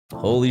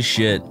Holy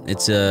shit.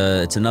 It's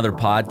another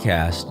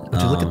podcast.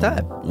 Would you look at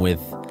that?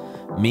 With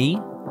me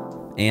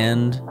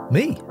and...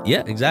 Me?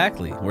 Yeah,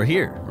 exactly. We're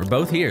here. We're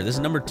both here. This is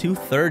number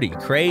 230.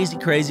 Crazy,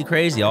 crazy,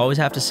 crazy. I always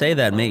have to say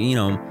that. Make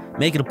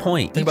it a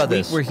point. Think about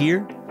this. We're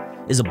here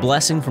is a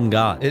blessing from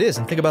God. It is.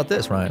 And think about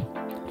this, Ryan.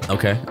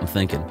 Okay, I'm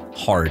thinking.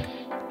 Hard.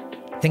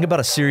 Think about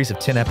a series of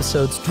 10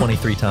 episodes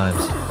 23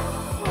 times.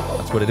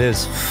 That's what it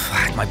is.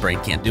 My brain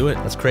can't do it.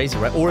 That's crazy,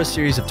 right? Or a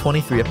series of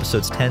 23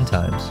 episodes 10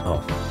 times. Oh,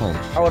 holy.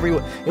 However,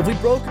 if we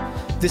broke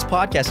this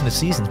podcast into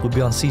seasons, we'd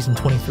be on season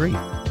 23.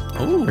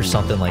 Ooh. Or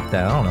something like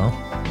that. I don't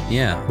know.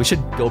 Yeah. We should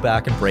go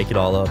back and break it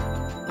all up.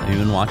 Have you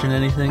been watching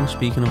anything?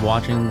 Speaking of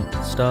watching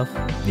stuff?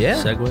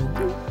 Yeah.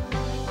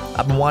 Segue?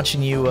 I've been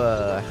watching you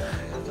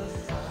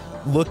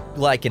look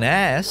like an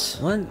ass.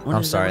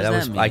 I'm sorry. That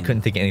was mean? I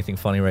couldn't think of anything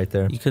funny right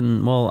there. You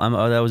couldn't. Well,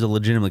 that was a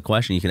legitimate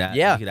question. You could.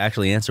 Yeah. You could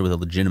actually answer with a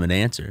legitimate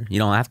answer. You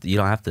don't have to. You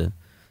don't have to.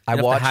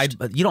 I watched.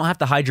 You don't have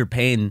to hide your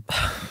pain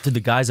to the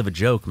guise of a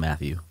joke,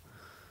 Matthew.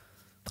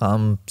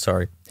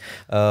 Sorry.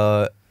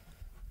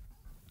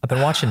 I've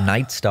been watching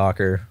Night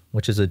Stalker,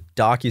 which is a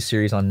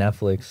docuseries on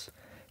Netflix.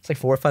 It's like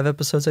 4 or 5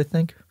 episodes, I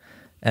think.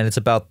 And it's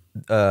about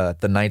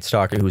the Night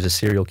Stalker who was a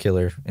serial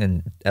killer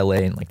in LA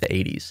in like the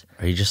 80s.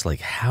 Are you just like,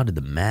 how did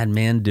the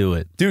madman do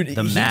it? Dude,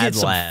 the he mad did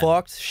some lad.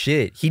 fucked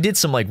shit. He did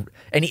some like,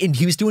 and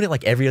he was doing it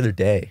like every other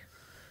day.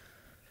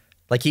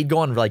 Like he'd go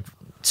on like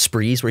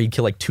sprees where he'd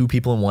kill like 2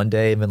 people in one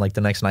day and then like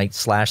the next night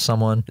slash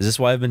someone. Is this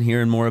why I've been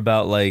hearing more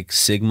about like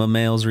Sigma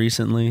males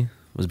recently?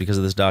 Was because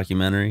of this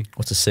documentary?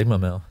 What's a Sigma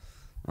male?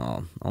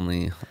 Oh,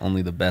 only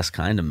the best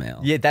kind of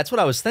male. Yeah, that's what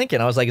I was thinking.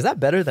 I was like, is that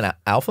better than an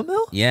alpha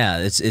male? Yeah,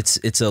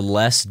 it's a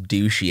less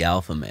douchey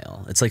alpha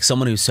male. It's like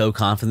someone who's so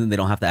confident they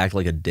don't have to act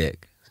like a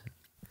dick.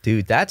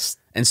 Dude, that's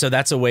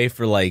a way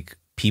for like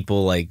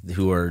people like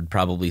who are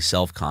probably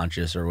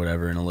self-conscious or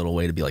whatever in a little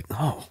way to be like,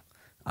 oh,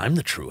 I'm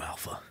the true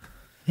alpha.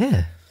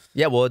 yeah.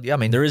 Yeah, well, yeah, I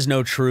mean, There is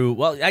no true.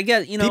 Well, I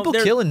get people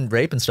kill and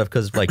rape and stuff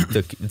because like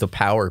the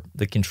power,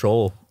 the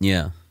control.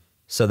 Yeah,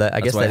 So that I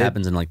that's guess what that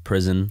happens in like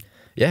prison.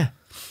 Yeah.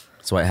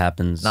 That's what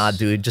happens. Nah,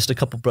 dude, just a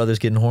couple brothers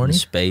getting in horny.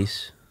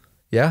 space.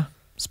 Yeah,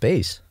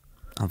 space.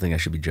 I don't think I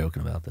should be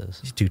joking about this.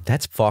 Dude,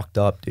 that's fucked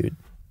up, dude.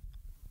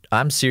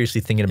 I'm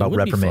seriously thinking about would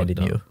be reprimanding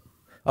fucked you. up.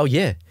 Oh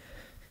yeah,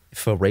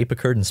 if a rape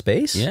occurred in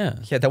space. Yeah.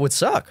 Yeah, that would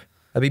suck.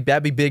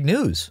 That'd be big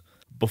news.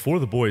 Before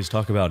the boys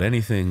talk about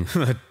anything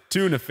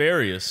too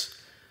nefarious,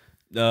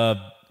 yo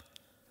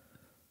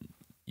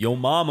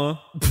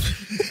mama.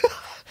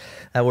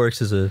 That works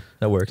that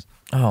works.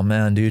 Oh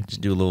man, dude.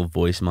 Just do a little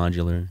voice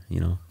modular, you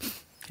know.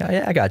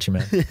 Yeah, I got you,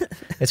 man.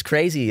 It's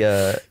crazy.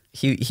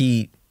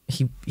 He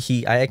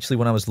I actually,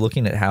 when I was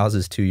looking at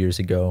houses 2 years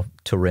ago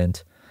to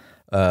rent,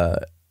 I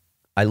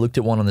looked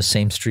at one on the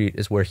same street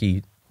as where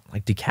he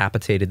like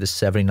decapitated this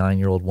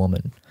 79-year-old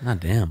woman. God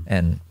damn.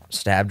 And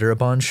stabbed her a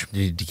bunch. Did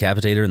he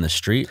decapitate her in the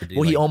street? Or did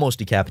Well, he almost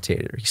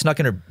decapitated her. He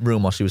snuck in her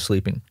room while she was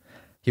sleeping.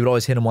 He would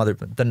always hit him while they're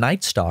the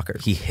Night Stalker.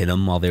 He hit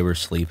them while they were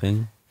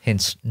sleeping.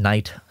 Hence,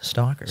 Night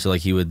Stalker. So like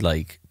he would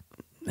like,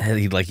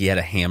 he had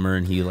a hammer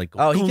and he like.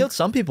 Oh, he killed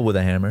some people with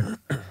a hammer.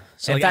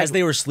 So In like fact- as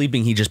they were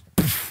sleeping, he just.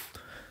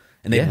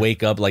 And they'd Yeah.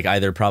 wake up like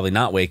either probably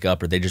not wake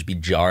up or they'd just be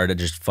jarred and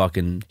just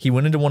fucking. He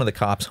went into one of the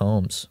cops'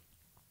 homes,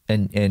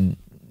 and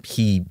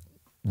he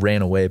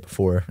ran away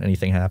before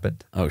anything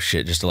happened. Oh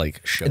shit! Just to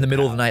like show In the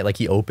middle of the night, like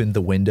he opened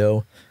the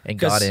window and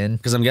got in.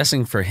 Because I'm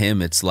guessing for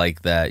him, it's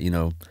like that, you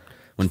know,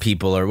 when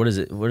people are, what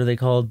are they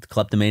called?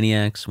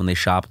 Kleptomaniacs, when they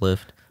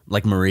shoplift.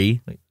 Like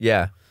Marie.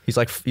 Yeah, he's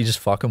like, you just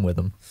fuck him with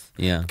him.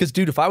 Yeah. Because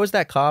dude, if I was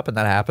that cop and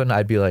that happened,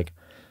 I'd be like,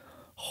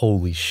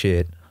 holy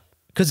shit.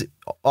 Because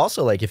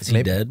also, like, if he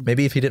maybe, dead?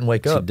 maybe if he didn't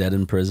wake Is he up, dead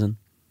in prison?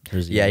 Or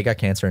is he- yeah, he got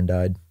cancer and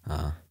died.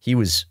 He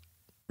was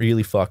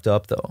really fucked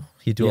up though.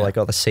 He'd do Yeah. like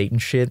all the Satan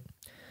shit.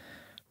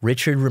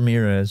 Richard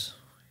Ramirez,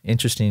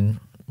 interesting.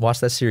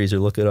 Watch that series or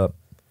look it up.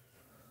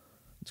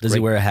 Does he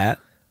great. wear a hat?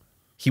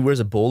 He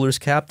wears a bowler's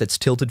cap that's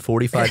tilted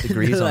 45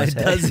 degrees on his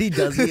head. Does he?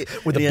 Does he?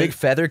 With a big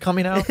feather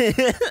coming out.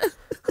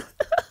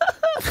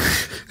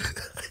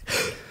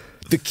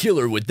 The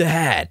killer with the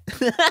hat.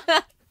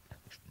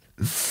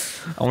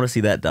 I want to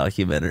see that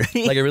documentary.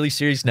 Like a really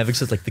serious Netflix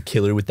says like the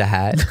killer with the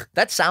hat.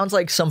 That sounds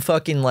like some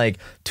fucking like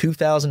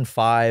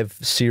 2005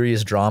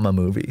 serious drama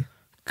movie.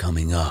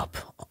 Coming up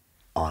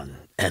on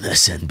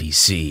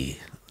MSNBC.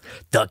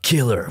 The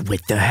killer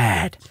with the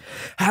hat.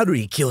 How did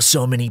he kill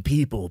so many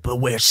people but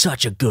wear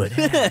such a good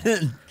hat?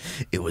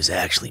 It was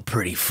actually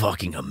pretty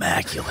fucking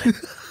immaculate.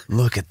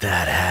 Look at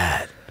that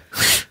hat.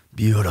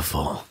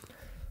 Beautiful.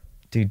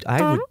 Dude,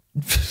 I would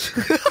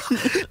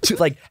to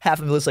like half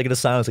a millisecond of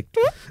silence, like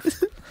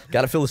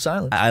gotta fill the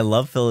silence. I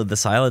love filling the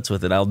silence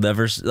with it. I'll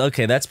never.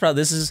 Okay, that's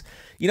probably. This is.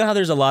 You know how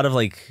there's a lot of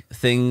like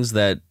things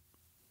that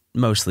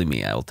mostly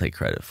me I will take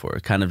credit for.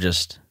 Kind of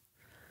just.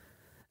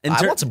 I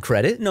want some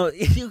credit. No,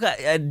 you got.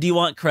 Do you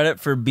want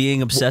credit for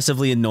being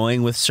obsessively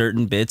annoying with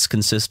certain bits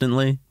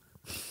consistently?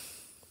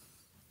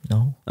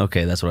 No.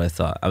 Okay, that's what I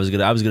thought. I was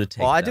gonna take.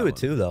 Well, I that do it one.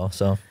 too, though.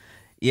 So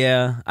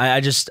Yeah, I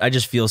just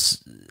feel.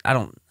 I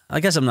don't. I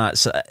guess I'm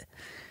not.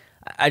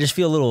 I just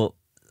feel a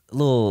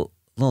little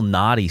little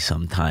naughty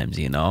sometimes,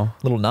 you know?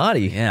 A little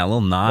naughty. Yeah, a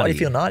little naughty. Why do you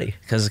feel naughty?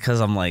 Because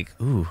I'm like,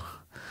 ooh,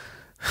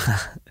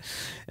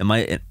 am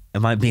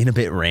I being a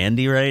bit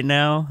randy right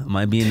now? Am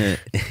I being a?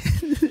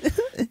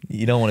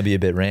 You don't want to be a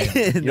bit randy.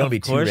 You don't No, want to be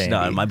of too course randy.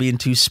 not. Am I being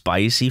too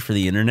spicy for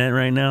the internet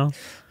right now?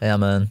 Yeah,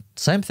 man.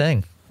 Same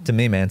thing to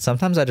me, man.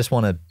 Sometimes I just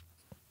want to,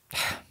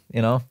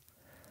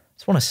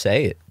 just want to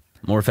say it.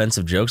 More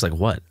offensive jokes, like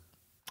what?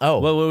 Oh,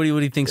 What do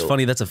you think's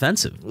funny that's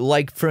offensive?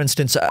 like for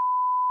instance,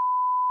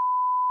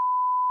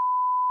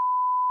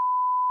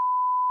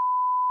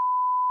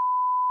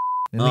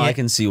 Oh, I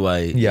can see why.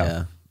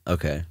 Yeah.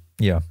 Okay.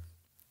 Yeah.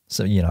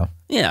 So Yeah,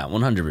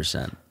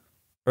 100%.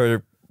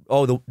 or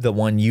the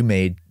one you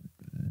made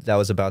that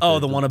was about. Oh,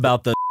 the one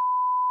about the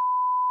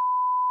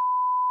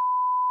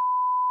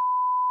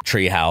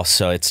treehouse.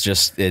 So it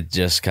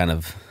just kind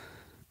of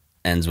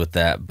ends with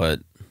that. But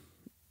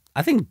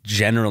I think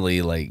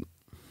generally, like,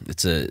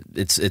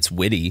 it's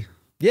witty.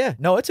 Yeah,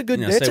 no, it's a good.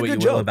 It's say a what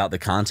good you will joke. about the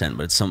content,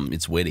 but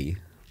it's witty.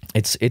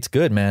 It's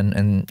good, man,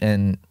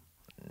 and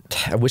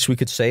I wish we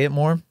could say it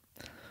more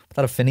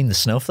without offending the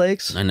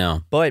snowflakes. I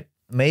know. But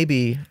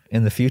maybe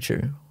in the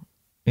future,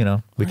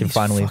 we can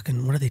finally.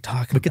 What are they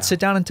talking about? We could sit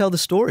down and tell the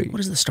story. What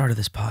is the start of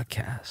this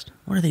podcast?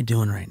 What are they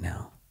doing right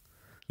now?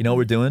 You know what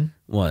we're doing?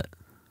 What?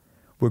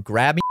 We're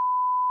grabbing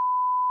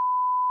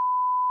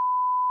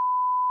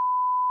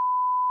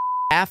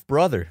half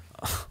brother.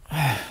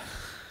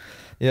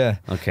 Yeah,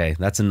 Okay,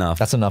 that's enough.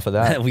 that's enough of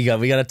that. we got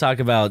to talk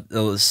about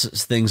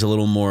things a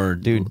little more,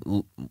 Dude.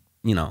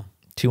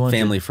 200,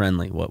 family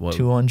friendly. What?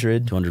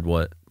 200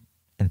 what?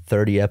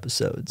 230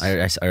 episodes.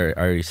 I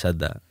already said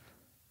that.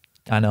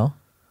 I know.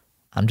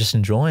 I'm just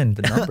enjoying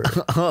the number.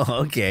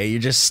 Oh, okay.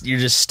 You're just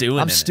stewing.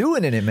 I'm in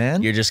stewing in it,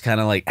 man. You're just kind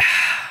of like,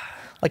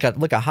 like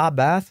a hot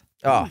bath.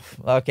 Oh,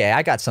 okay.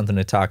 I got something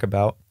to talk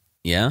about.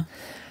 yeah.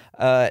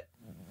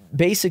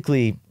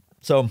 Basically,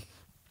 so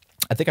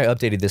I think I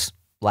updated this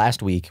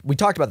last week. We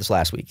talked about this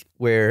last week,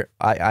 where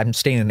I'm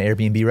staying in an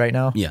Airbnb right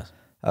now. Yes.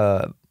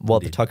 While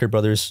the Tucker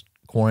brothers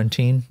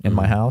quarantine in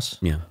my house.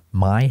 Yeah.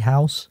 My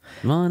house.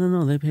 Well, I don't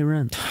know. They pay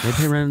rent. They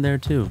pay rent there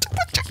too.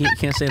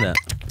 Can't say that.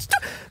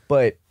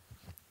 But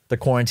the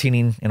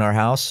quarantining in our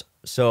house.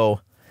 So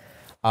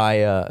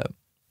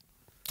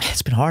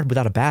it's been hard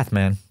without a bath,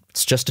 man.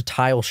 It's just a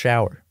tile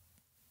shower.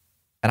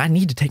 And I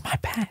need to take my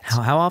baths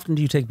How often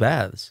do you take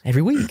baths?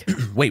 every week.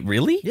 Wait,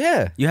 really?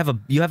 Yeah. You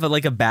have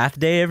like a bath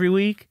day every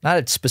week?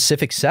 Not a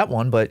specific set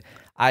one, but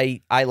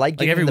I like Like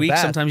getting every in the week, bath.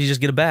 sometimes you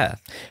just get a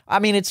bath. I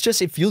mean, it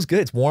feels good.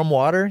 It's warm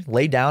water.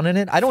 Lay down in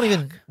it. I don't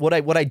even what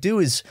I do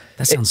is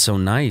That sounds so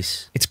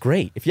nice. it's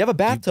great. If you have a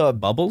bathtub,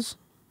 Bubbles?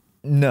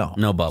 no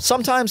bubbles.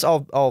 Sometimes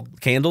I'll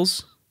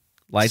Candles?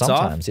 Lights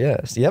sometimes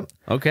yes. Yep.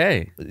 off?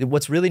 Okay.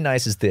 What's really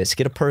nice is this: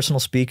 get a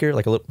personal speaker,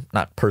 like a little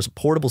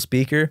portable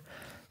speaker,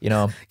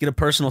 Get a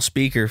personal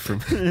speaker from.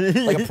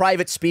 like a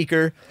private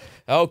speaker.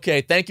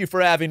 Okay, thank you for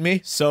having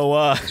me. So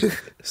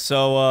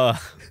a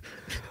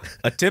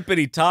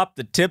tippity top,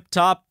 the tip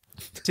top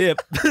tip.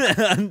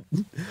 I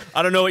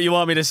don't know what you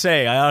want me to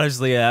say. I'm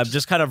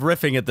just kind of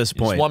riffing at this You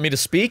just point. want me to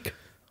speak?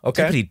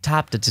 Okay. Tippity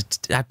top,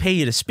 I pay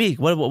you to speak.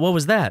 What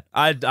was that?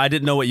 I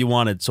didn't know what you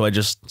wanted, so I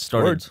just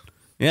started. Words.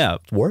 Yeah.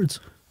 Words.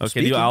 Okay.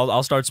 Speaking.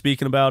 I'll start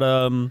speaking about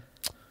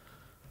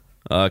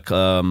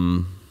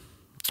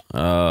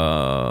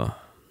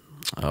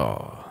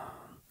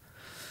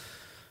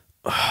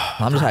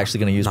I'm just actually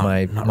going to use not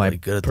my really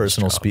good at this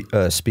personal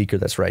job. speaker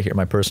that's right here.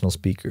 My personal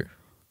speaker.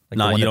 Like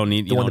No, the one you that- don't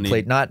need. the You one don't that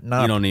need. played. Not.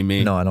 You don't need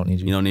me. No, I don't need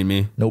you. You don't need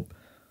me. Nope.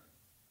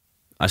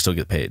 I still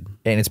get paid,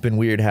 And it's been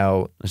weird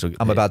how I still get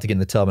I'm paid. about to get in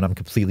the tub and I'm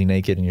completely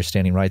naked and you're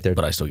standing right there.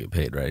 but I still get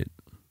paid, right?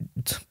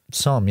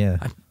 Some, yeah.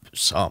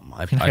 Some.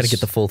 I got to get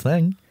the full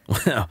thing.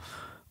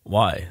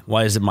 Why?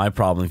 Why is it my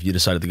problem if you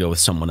decided to go with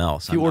someone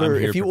else? If you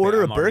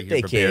order a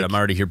birthday cake, I'm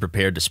already here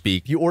prepared to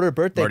speak. If you order a I'm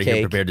birthday already here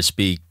cake, prepared to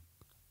speak.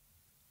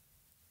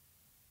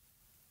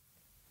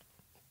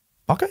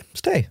 okay,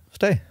 stay.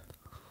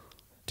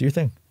 Do your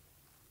thing.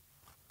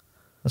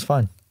 That's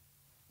fine.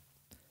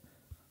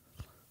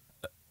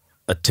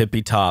 A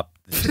tippy top.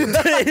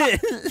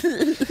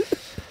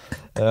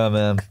 Oh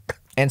man,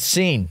 and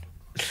scene.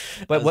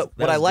 But what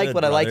that I was like, good,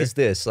 what I like brother. is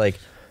this, like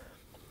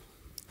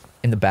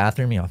in the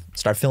bathroom,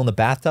 start filling the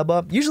bathtub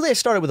up. Usually, I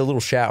start it with a little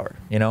shower.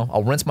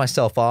 I'll rinse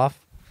myself off,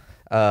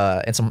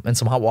 and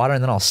some hot water,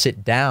 and then I'll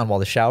sit down while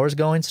the shower's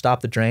going,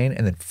 stop the drain,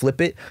 and then flip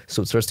it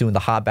so it starts doing the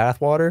hot bath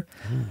water.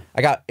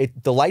 I got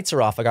it. The lights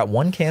are off. I got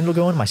one candle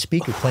going. My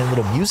speaker playing a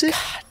little music.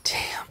 God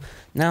damn.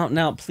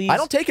 Now, please. I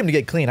don't take him to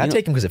get clean. I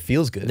take him because it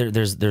feels good.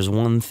 There's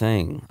one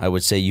thing I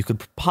would say you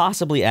could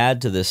possibly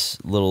add to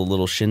this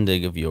little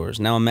shindig of yours.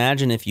 Now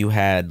imagine if you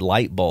had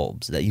light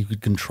bulbs that you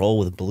could control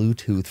with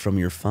Bluetooth from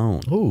your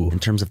phone. Ooh. In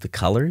terms of the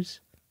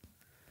colors.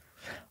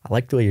 I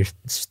like the way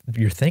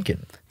you're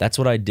thinking. That's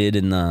what I did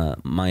in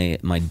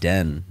my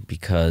den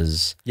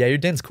because Yeah, your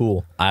den's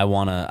cool. I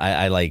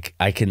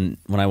can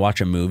when I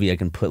watch a movie I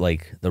can put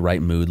like the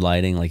right mood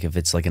lighting. Like if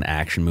it's like an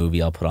action movie,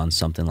 I'll put on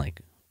something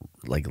like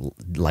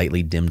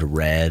lightly dimmed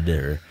red,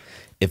 or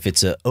if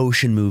it's an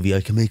ocean movie,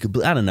 I can make a.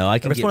 I don't know. I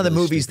can. If it's get one of the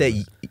really movies that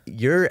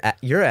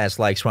your ass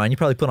likes, Ryan, you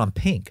probably put on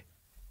pink,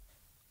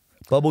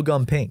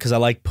 bubblegum pink. because I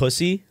like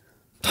pussy.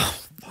 Oh,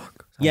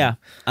 fuck. Yeah,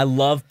 I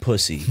love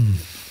pussy.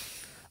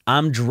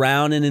 I'm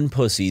drowning in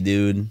pussy,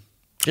 dude.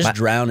 Just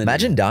drowning.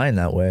 Imagine dying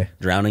that way.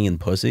 Drowning in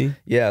pussy.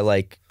 Yeah,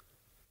 like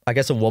I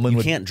guess a woman You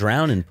would. can't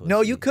drown in pussy.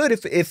 No, you could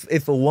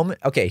if a woman.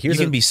 Okay, here's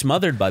You can be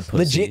smothered by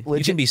pussy. You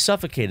legit- can be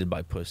suffocated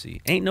by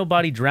pussy. Ain't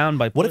nobody drowned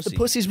by pussy. What if the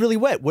pussy's really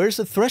wet? Where's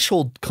the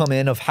threshold come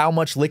in of how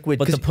much liquid?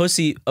 But the 'Cause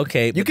pussy,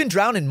 okay. you can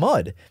drown in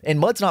mud, and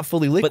mud's not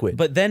fully liquid.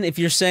 But then if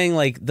you're saying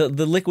like the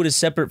liquid is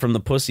separate from the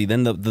pussy,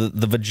 then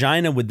the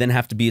vagina would then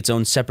have to be its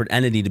own separate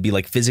entity to be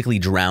like physically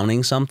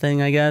drowning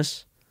something, I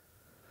guess.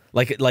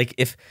 Like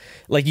if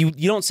like you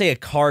don't say a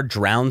car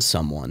drowns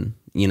someone,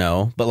 you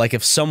know, but like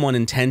if someone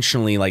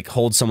intentionally like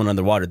holds someone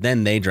underwater,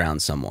 then they drown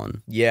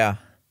someone. yeah.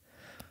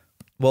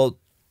 Well,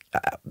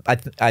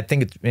 I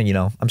think it's, you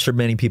know, I'm sure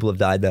many people have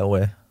died that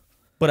way.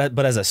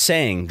 But as a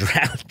saying,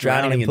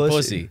 drowning in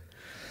pussy.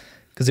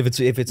 Because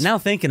if it's Now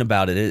thinking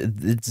about it,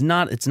 it's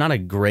not a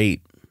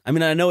great. I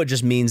mean, I know it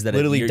just means that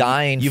Literally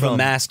dying You've from-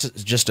 amassed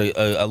just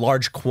a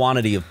large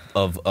quantity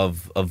of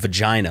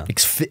vagina.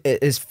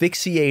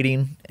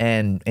 asphyxiating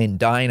and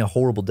dying a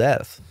horrible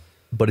death,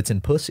 but it's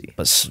in pussy.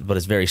 But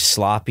it's very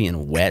sloppy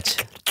and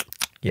wet.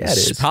 Yeah, it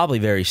It's is. probably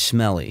very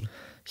smelly.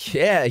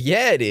 Yeah,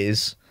 it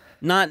is.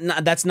 Not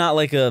that's not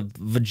like a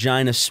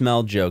vagina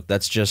smell joke.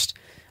 That's just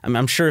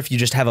I'm sure if you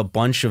just have a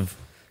bunch of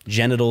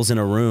genitals in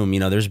a room, you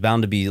know, there's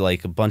bound to be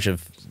like a bunch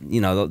of,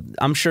 you know,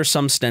 I'm sure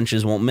some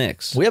stenches won't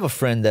mix. We have a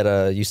friend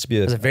that used to be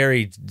It's a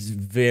very,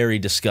 very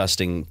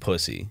disgusting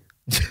pussy.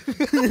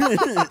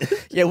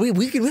 yeah, we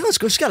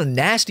just got a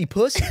nasty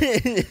pussy.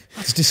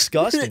 It's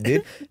disgusting,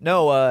 dude.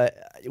 No,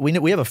 we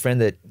have a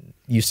friend that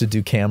used to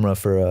do camera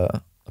for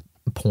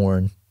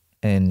porn,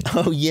 and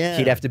Oh yeah.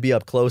 he'd have to be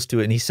up close to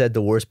it. And he said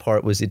the worst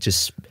part was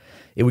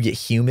it would get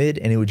humid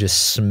and it would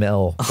just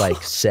smell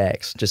like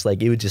sex. Just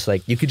like it would just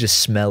like you could just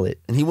smell it.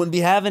 And he wouldn't be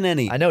having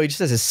any. I know, he just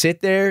has to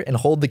sit there and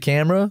hold the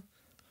camera,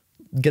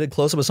 get a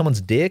close up of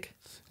someone's dick.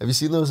 Have you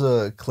seen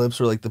those clips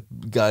where like the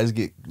guys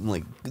get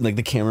like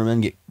the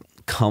cameramen get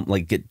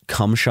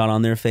cum shot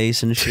on their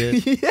face and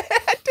shit? Yeah,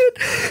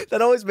 dude.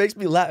 That always makes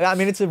me laugh. I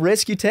mean, it's a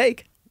risk you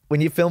take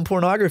when you film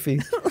pornography.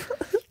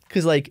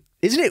 Because, like,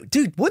 isn't it,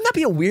 dude, wouldn't that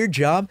be a weird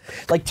job?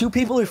 Like, two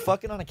people are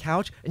fucking on a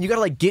couch, and you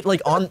gotta, like, get,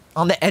 like, on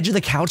the edge of the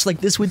couch like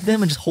this with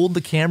them and just hold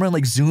the camera and,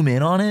 like, zoom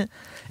in on it.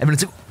 And then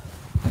it's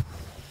like,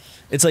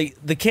 It's like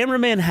the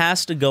cameraman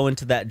has to go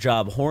into that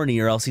job horny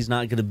or else he's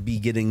not going to be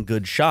getting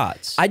good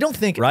shots. I don't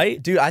think,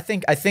 Right? dude, I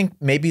think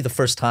maybe the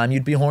first time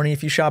you'd be horny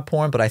if you shot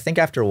porn, but I think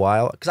after a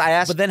while, because I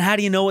asked, But then how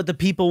do you know what the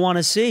people want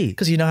to see?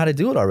 because you know how to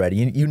do it already.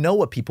 You know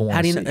what people want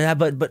How do to you see. know? Yeah,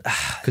 but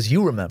Because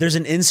you remember. there's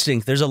an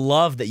instinct, there's a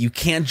love that you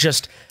can't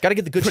just Gotta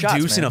get the good produce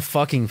shots, in man. a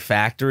fucking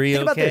factory,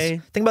 Think about okay?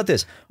 this. Think about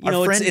this. You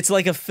know, it's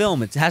like a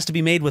film. It has to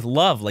be made with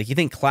love. Like, you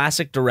think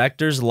classic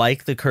directors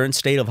like the current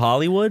state of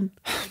Hollywood?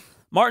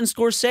 Martin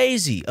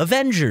Scorsese,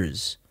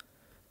 Avengers.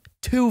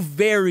 Two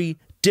very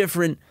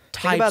different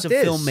types of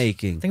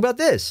filmmaking. Think about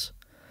this.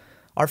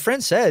 Our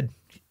friend said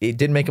it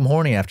didn't make him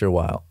horny after a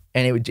while.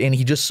 And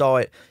he just saw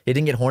it. He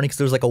didn't get horny because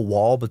there was like a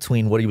wall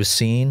between what he was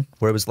seeing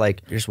where it was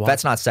like,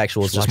 that's not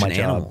sexual, it's just my job.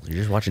 Animals. You're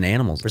just watching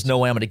animals. There's no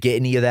way I'm going to get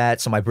any of that,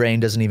 so my brain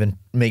doesn't even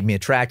make me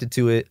attracted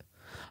to it.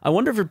 I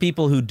wonder for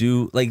people who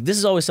do, like, this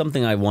is always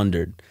something I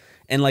wondered.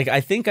 And, like,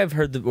 I think I've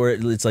heard that where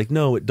it's like,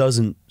 no, it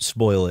doesn't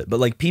spoil it. But,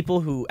 like,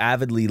 people who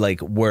avidly,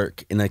 like,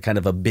 work in a kind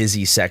of a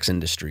busy sex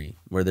industry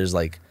where there's,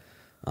 like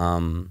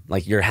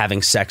you're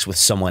having sex with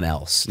someone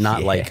else,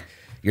 not like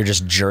you're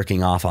just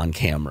jerking off on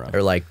camera.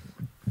 Or like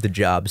the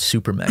job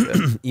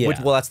SuperMega.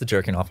 Yeah. Well, that's the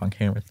jerking off on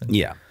camera thing.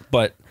 Yeah.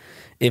 But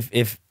if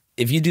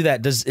you do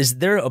that, is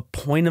there a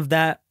point of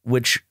that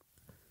which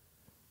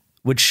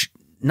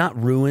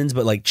not ruins,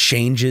 but, like,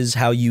 changes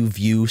how you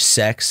view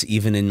sex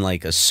even in,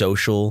 like,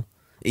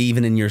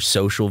 even in your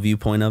social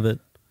viewpoint of it?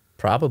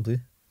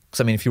 Probably.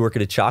 Because, I mean, if you work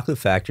at a chocolate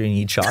factory and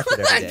you eat chocolate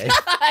every day,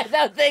 I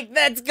don't think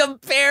that's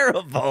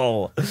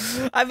comparable.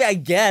 I mean, I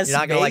guess you're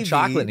not going to like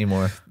chocolate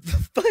anymore.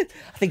 But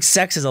I think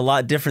sex is a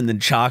lot different than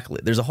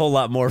chocolate. There's a whole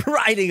lot more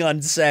riding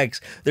on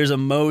sex. There's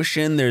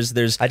emotion. There's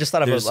I just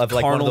thought of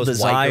like one of those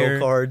desire. white girl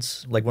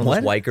cards, like one of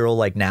those white girl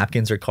like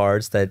napkins or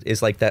cards that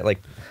is like that,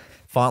 like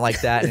font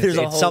like that. And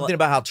it's something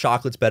about how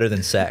chocolate's better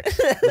than sex.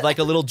 With like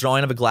a little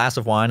drawing of a glass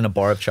of wine and a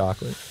bar of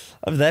chocolate.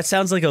 That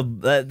sounds like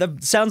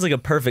a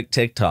perfect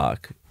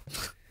TikTok.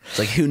 It's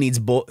like who needs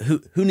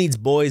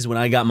boys when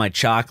I got my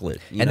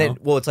chocolate? You know? Then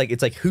well, it's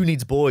like who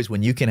needs boys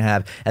when you can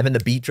have, and then the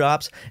beat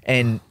drops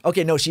and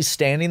okay, no, she's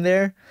standing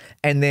there,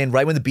 and then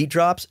right when the beat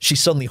drops, she's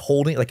suddenly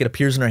holding, like, it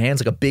appears in her hands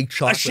like a big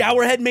chocolate. A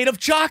shower head made of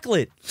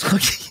chocolate.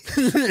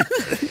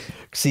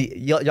 See,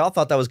 y'all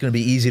thought that was going to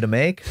be easy to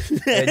make,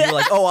 and you're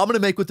like, oh, I'm going to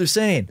make what they're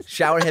saying.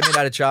 Shower head made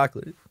out of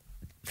chocolate.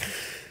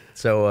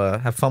 So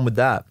have fun with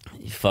that.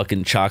 You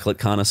fucking chocolate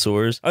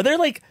connoisseurs. Are there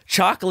like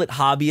chocolate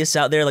hobbyists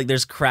out there? Like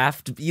there's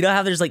craft, you know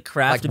how there's like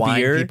craft Like wine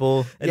beer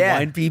people? and Yeah.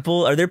 wine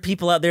people? Are there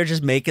people out there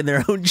just making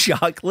their own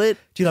chocolate?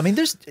 Dude, I mean,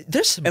 there's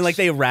some... And like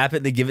they wrap it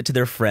and they give it to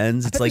their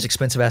friends. It's like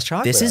expensive-ass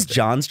chocolate. this is out there.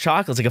 John's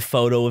chocolate. It's like a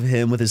photo of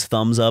him with his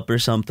thumbs up or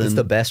something. It's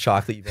the best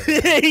chocolate you've ever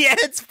Yeah,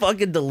 it's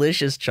fucking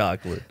delicious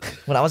chocolate.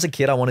 When I was a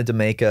kid, I wanted to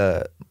make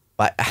a...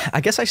 I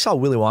guess I saw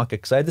Willy Wonka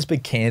because I had this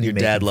big candy Your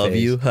making dad love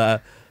phase. you, huh?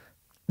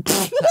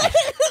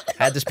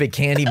 I had this big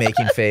candy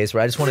making phase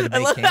where I just wanted to I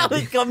make love how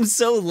candy. it comes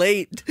so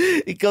late.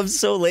 It comes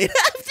so late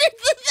after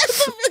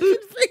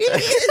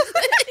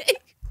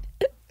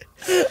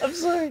I'm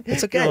sorry.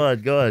 It's okay.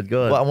 Go on.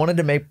 Well, I wanted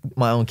to make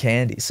my own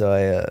candy, so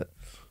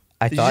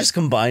I Did thought... you just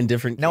combine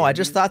different No, I candies?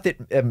 just thought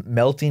that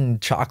melting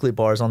chocolate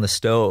bars on the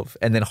stove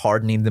and then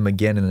hardening them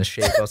again in a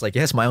shape. I was like,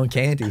 yes, my own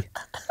candy.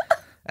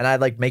 And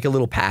I'd like make a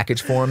little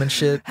package for them and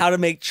shit. How to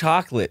make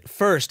chocolate.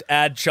 First,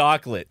 add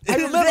chocolate. I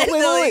remember-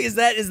 wait. Is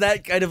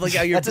that kind of like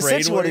how your That's brain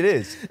essentially what it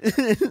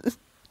works? is.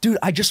 Dude,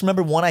 I just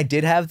remember one I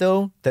did have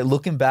though that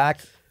looking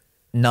back,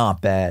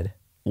 not bad.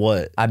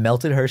 What? I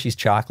melted Hershey's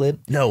chocolate.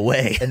 No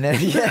way. And then,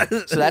 yeah,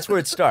 so that's where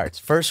it starts.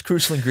 First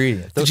crucial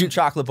ingredient. Those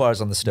chocolate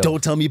bars on the stove.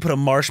 Don't tell me you put a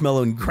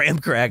marshmallow and graham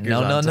crackers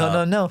on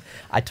top. No.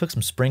 I took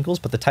some sprinkles,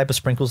 but the type of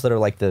sprinkles that are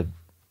like the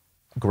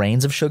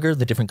grains of sugar,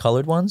 the different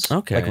colored ones.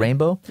 Okay. Like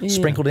rainbow. Yeah.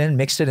 Sprinkled in,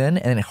 mixed it in,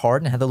 and it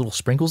hardened and had the little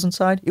sprinkles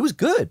inside. It was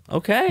good.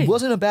 Okay. It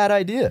wasn't a bad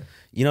idea.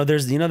 You know,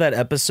 there's that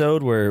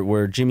episode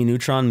where Jimmy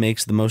Neutron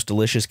makes the most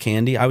delicious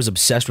candy. I was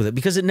obsessed with it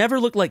because it never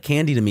looked like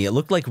candy to me. It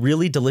looked like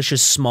really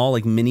delicious, small,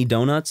 like mini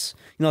donuts.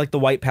 You know, like the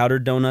white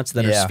powdered donuts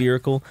that are Yeah.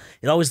 spherical.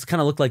 It always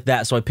kind of looked like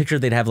that. So I pictured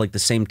they'd have like the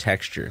same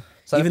texture,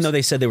 So even that's- though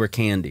they said they were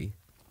candy.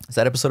 Is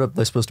that episode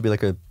of, supposed to be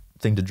like a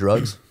thing to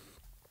drugs?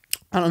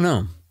 I don't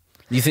know.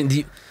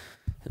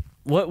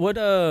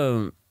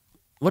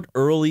 What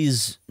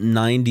early's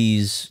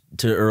 90s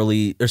to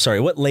early, or sorry,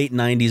 what late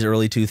 90s,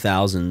 early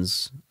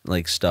 2000s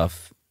like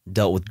stuff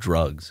dealt with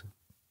drugs?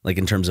 Like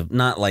in terms of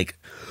not like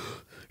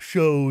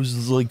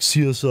shows like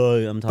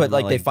CSI. I'm talking But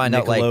like about, they find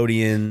out like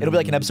Nickelodeon. it'll be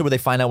like an episode where they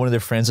find out one of their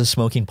friends is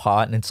smoking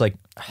pot, and it's like,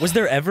 Was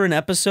there ever an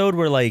episode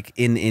where like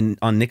in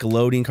on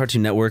Nickelodeon,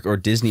 Cartoon Network, or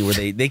Disney where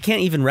they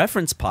can't even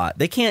reference pot?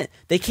 They can't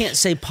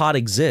say pot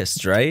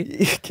exists, right?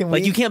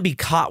 Like you can't be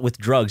caught with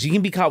drugs. You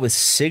can be caught with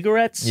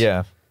cigarettes,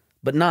 yeah.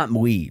 but not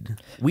weed.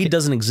 Weed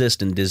doesn't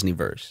exist in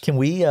Disneyverse. Can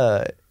we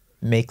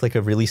make like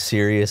a really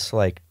serious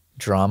like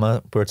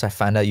drama where it's I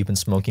find out you've been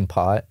smoking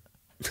pot?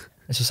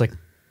 It's just like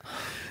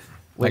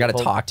I got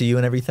to talk to you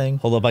and everything.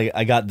 Hold up,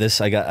 I got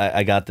this. I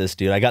got this,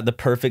 dude. I got the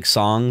perfect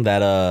song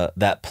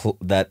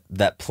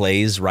that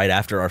plays right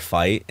after our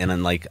fight, and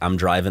then like I'm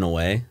driving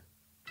away.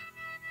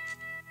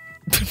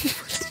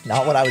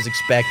 Not what I was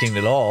expecting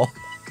at all.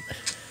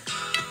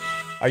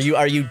 Are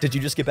you? Did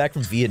you just get back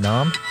from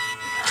Vietnam?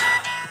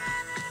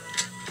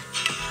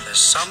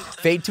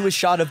 Fade to a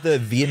shot of the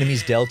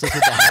Vietnamese deltas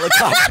with the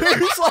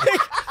helicopters, like.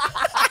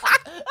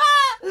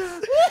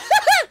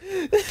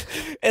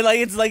 And like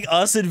it's like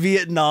us in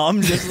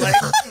Vietnam, just like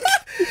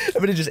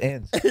But it just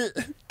ends.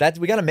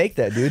 We gotta make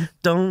that, dude.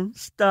 don't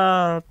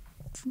stop,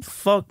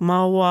 fuck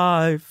my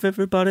wife,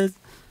 everybody.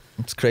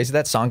 It's crazy.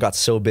 That song got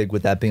so big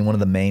with that being one of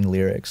the main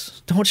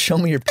lyrics. Don't show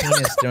me your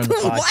penis during the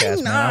Why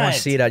podcast, man. I want not? to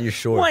see it out your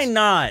shorts. Why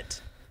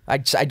not? I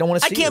don't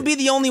want to I see can't it. be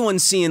the only one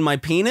seeing my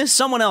penis.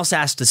 Someone else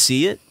has to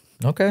see it.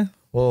 Okay.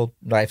 Well,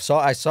 I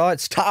saw it.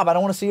 Stop. I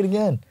don't want to see it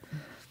again.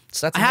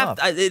 So that's enough.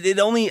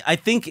 I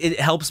think it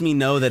helps me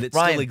know that it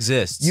Ryan, still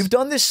exists. You've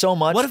done this so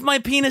much. What if my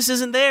penis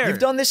isn't there? You've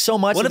done this so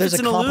much? What that if there's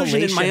it's a an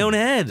illusion in my compilation- own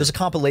head? There's a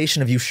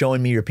compilation of you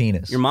showing me your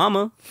penis. Your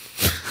mama.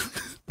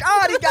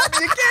 God, he got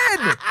me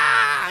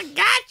again.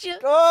 Gotcha.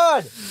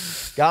 God,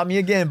 got me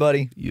again,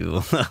 buddy.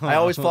 You. I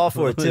always fall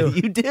for it too.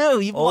 You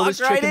do. You walk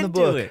Oldest right trick in the into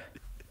book.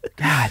 it.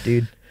 God,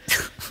 dude.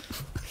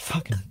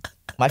 Fucking.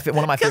 One of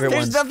my Because favorite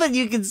there's ones. nothing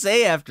you can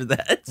say after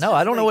that. No,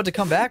 I don't know what to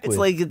come back It's with.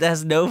 like it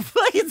has no.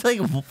 It's like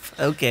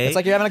okay. It's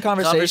like you're having a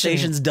conversation.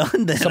 Conversation's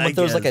done. Then Someone I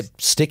throws like a guess.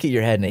 stick at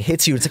your head and it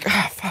hits you. It's like,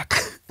 ah, fuck.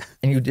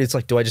 And it's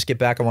like, do I just get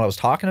back on what I was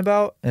talking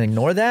about and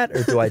ignore that,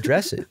 or do I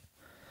address it?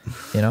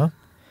 You know,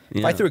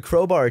 if I Yeah. through a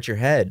crowbar at your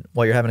head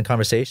while you're having a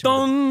conversation,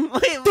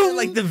 Wait,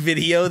 like the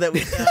video that we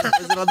found,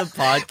 was it on the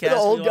podcast? The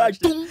old we guy,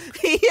 watched it?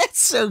 Yeah,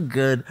 it's so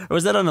good. Or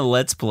was that on a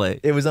Let's Play?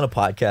 it was on a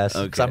podcast.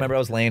 Because Okay. I remember I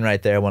was laying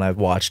right there when I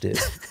watched it.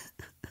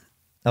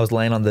 I was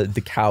laying on the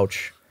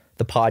couch,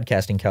 the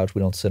podcasting couch we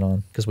don't sit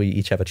on because we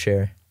each have a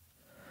chair.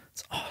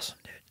 It's awesome,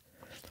 dude.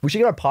 We should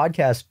get our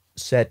podcast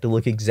set to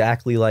look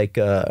exactly like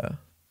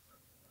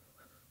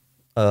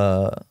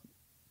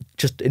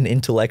just an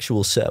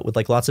intellectual set with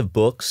like lots of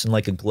books and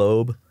like a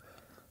globe.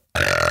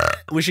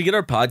 We should get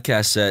our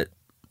podcast set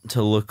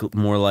to look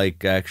more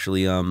like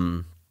actually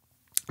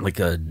like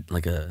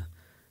a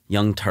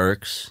Young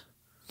Turks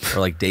or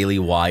like Daily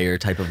Wire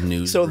type of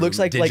news. So it looks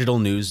like- digital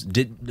news,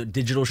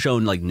 digital show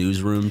like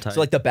newsroom type. So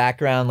like the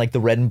background, like the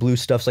red and blue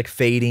stuff's like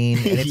fading,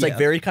 and it's like Yeah.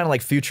 very kind of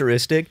like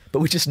futuristic, but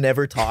we just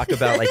never talk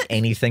about like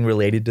anything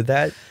related to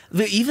that.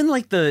 Even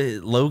like the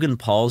Logan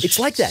Paul's It's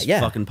like that, yeah.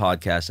 fucking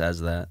podcast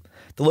has that.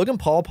 The Logan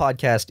Paul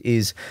podcast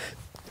is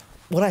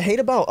what I hate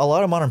about a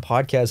lot of modern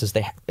podcasts is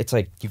it's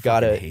like you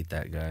gotta hate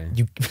that guy.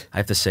 I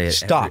have to say it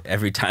stop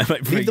every time I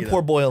bring leave the it poor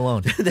up. boy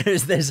alone.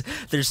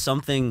 there's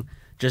something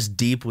just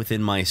deep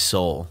within my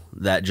soul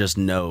that just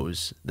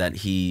knows that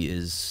he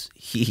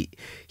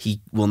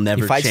will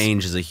never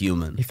change as a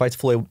human. He fights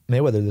Floyd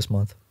Mayweather this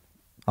month.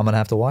 I'm gonna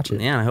have to watch it.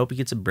 Yeah, I hope he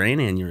gets a brain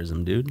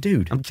aneurysm, dude.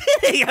 Dude, I'm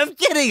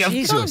kidding.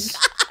 Jesus.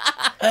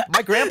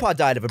 My grandpa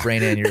died of a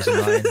brain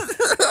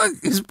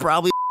aneurysm. He's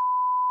probably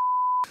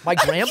my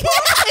grandpa.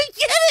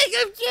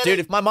 I'm kidding. Dude,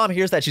 if my mom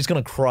hears that, she's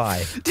gonna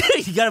cry.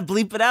 Dude, you gotta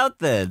bleep it out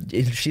then.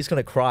 She's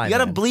gonna cry. You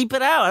gotta man. bleep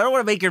it out. I don't want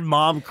to make your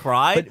mom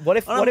cry. But what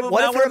if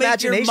her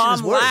imagination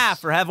is worse?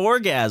 Laugh or have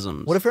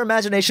orgasms? What if her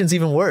imagination's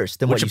even worse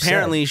than what you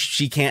apparently said?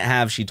 she can't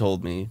have. She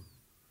told me.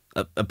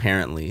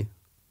 Apparently.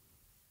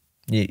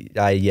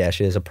 Yeah,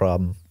 she has a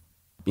problem.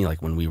 You know,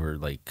 like when we were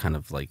like kind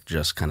of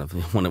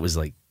when it was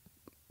like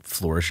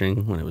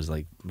flourishing, when it was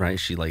like right.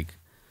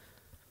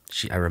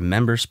 I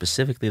remember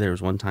specifically there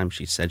was one time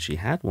she said she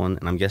had one,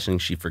 and I'm guessing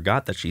she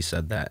forgot that she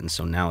said that, and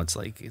so now it's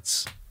like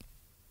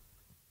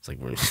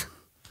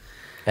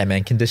Hey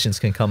man, conditions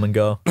can come and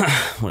go.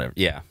 whatever.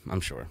 Yeah,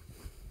 I'm sure.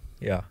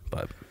 Yeah,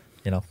 But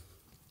you know.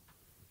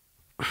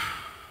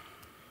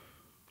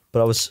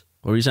 But what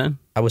were you saying?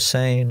 I was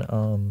saying,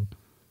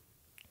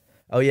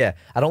 oh yeah,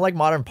 I don't like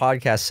modern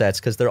podcast sets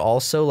because they're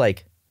also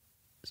like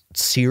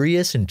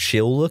serious and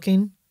chill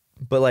looking,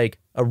 but like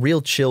a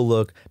real chill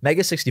look.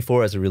 Mega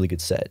 64 has a really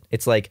good set.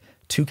 It's like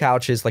 2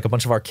 couches, like a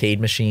bunch of arcade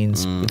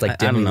machines. With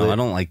like I don't know. lit. I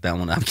don't like that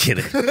one. I'm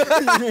kidding.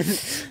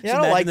 Yeah,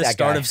 I don't like the that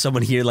start guy. of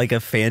someone here, like a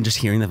fan, just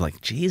hearing them, like,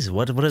 "Geez,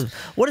 what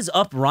is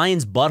up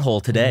Ryan's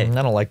butthole today?"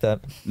 I don't like that.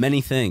 Many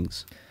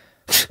things,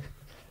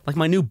 like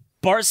my new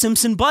Bart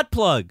Simpson butt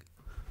plug.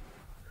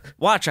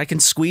 Watch, I can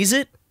squeeze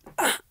it.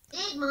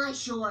 Dig my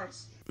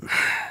shorts.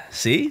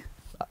 See,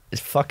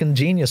 It's fucking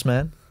genius,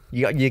 man.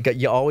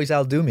 You always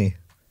outdo me.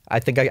 I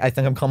think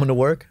I'm coming to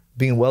work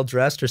being well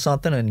dressed or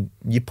something, and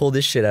you pull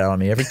this shit out on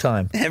me every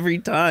time. every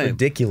time.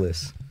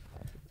 Ridiculous.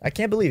 I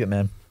can't believe it,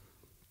 man.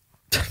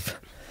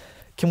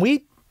 Can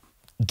we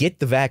get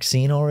the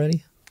vaccine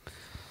already?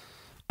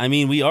 I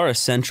mean, we are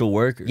essential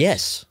workers.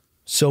 Yes.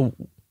 So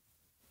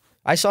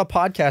I saw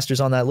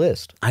podcasters on that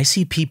list. I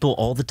see people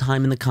all the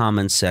time in the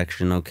comments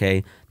section.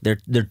 Okay, they're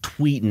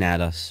tweeting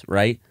at us,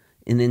 right,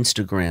 in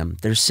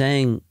Instagram. They're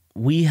saying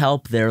we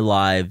help their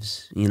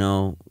lives. You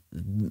know,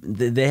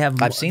 they have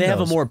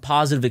a more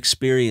positive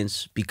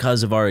experience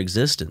because of our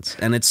existence,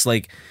 and it's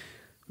like,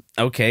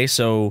 okay,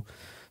 so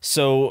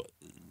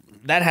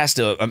that has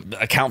to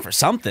account for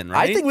something,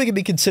 right? I think we could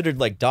be considered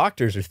like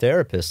doctors or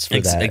therapists for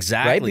that.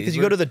 Exactly. Right? Because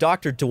you go to the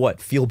doctor to what?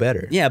 Feel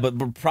better. Yeah, but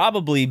we're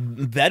probably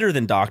better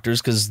than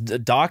doctors because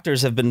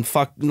doctors have been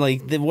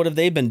what have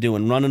they been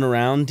doing? Running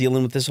around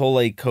dealing with this whole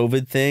like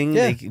COVID thing.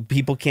 Yeah.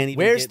 People can't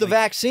even. Where's the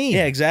vaccine?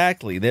 Yeah,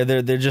 exactly.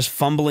 They're just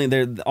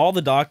fumbling. All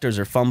the doctors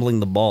are fumbling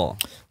the ball.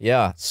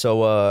 Yeah.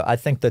 So I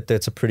think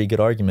that's a pretty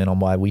good argument on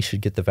why we should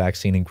get the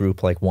vaccine in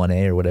group like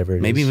 1A or whatever it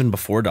is. Maybe even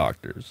before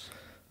doctors.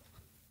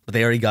 But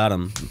they already got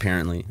them,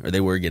 apparently, or they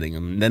were getting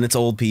them. Then it's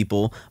old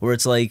people, where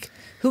it's like,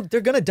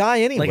 they're gonna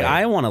die anyway. like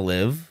I want to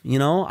live, you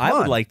know. I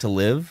would like to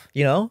live.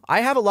 You know,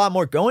 I have a lot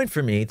more going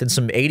for me than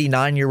some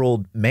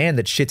 89-year-old man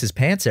that shits his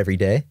pants every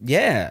day.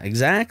 Yeah,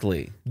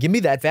 exactly. Give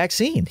me that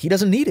vaccine. He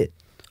doesn't need it.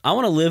 I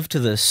want to live to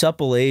the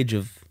supple age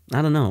of,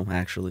 I don't know,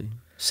 actually,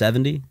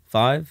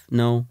 75?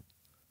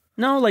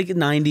 No, like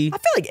 90. I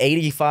feel like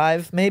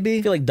 85, maybe.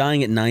 I feel like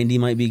dying at 90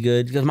 might be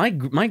good because my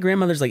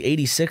grandmother's like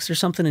 86 or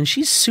something, and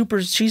she's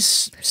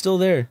still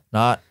there.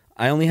 Not.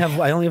 I only have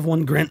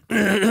one grand.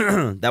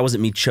 That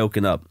wasn't me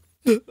choking up.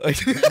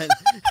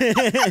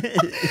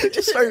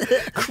 Just start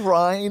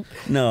crying.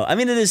 No, I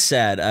mean it is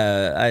sad.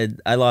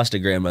 I lost a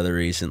grandmother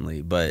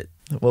recently, but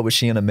What, was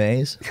she in a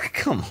maze?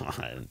 come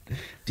on,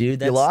 dude.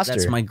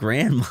 That's her. my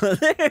grandmother.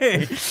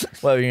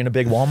 Well, you're in a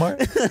big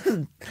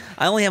Walmart?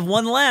 I only have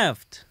one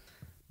left.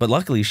 But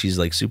luckily, she's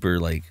like super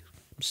like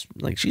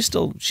she's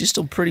still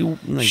pretty.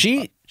 Like,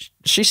 She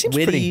seems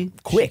witty, pretty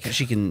quick.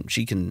 She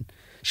can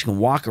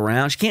walk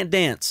around. She can't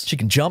dance. She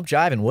can jump,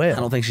 jive, and wail. I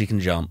don't think she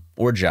can jump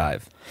or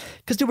jive.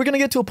 Because dude, we're gonna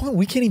get to a point where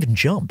we can't even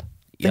jump.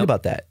 Think Yep.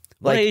 about that.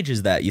 What Like, age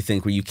is that? You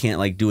think where you can't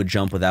like do a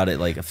jump without it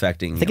like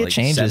affecting? I think like, it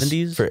changes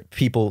 70s? for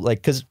people. Like,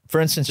 because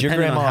for instance, Depending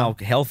your grandma, on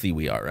how healthy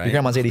we are, right? your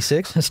grandma's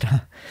 86.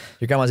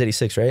 Your grandma's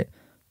 86, right?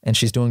 And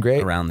she's doing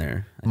great. Around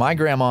there. My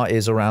grandma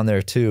is around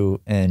there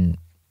too, and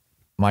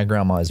my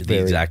grandma is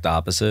The exact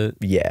opposite.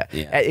 Yeah.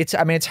 Yeah.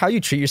 It's how you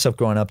treat yourself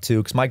growing up too.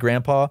 Because my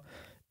grandpa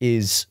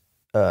is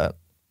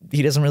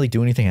he doesn't really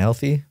do anything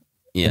healthy.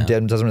 Yeah.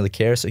 And doesn't really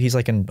care. So he's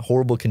like in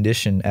horrible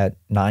condition at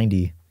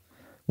 90,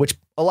 which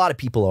a lot of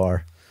people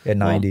are at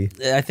 90.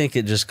 Well, I think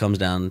it just comes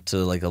down to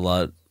like a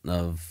lot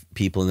of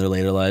people in their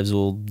later lives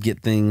will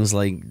get things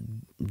like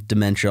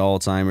dementia,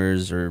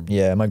 Alzheimer's, or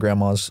Yeah, my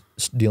grandma's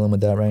dealing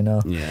with that right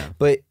now. yeah.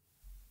 But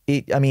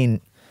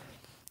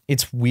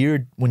it's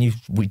weird when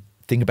we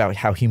think about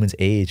how humans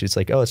age. It's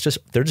like, oh,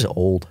 they're just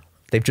old.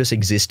 They've just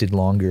existed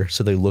longer,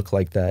 so they look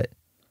like that.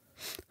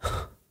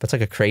 That's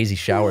like a crazy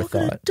shower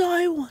thought.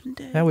 Die one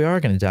day. Yeah, we are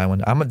going to die one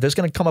day. There's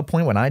going to come a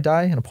point when I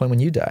die and a point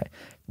when you die,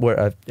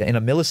 where in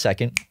a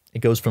millisecond it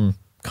goes from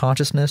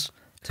consciousness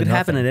to Could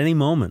happen at any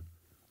moment.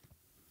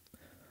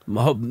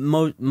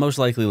 Most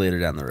likely later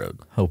down the road.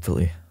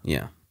 Hopefully.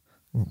 Yeah.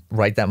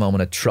 Right that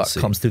moment, a truck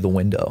comes through the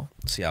window.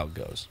 Let's see how it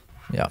goes.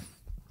 Yeah.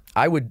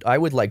 I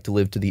would like to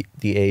live to the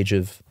age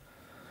of...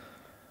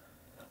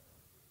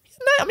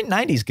 I mean,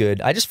 90's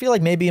good. I just feel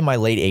like maybe in my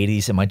late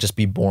 80s it might just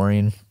be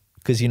boring.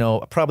 Because, you know,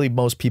 probably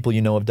most people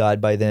you know have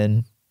died by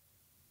then.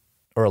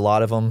 Or a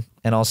lot of them.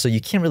 And also, you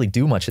can't really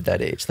do much at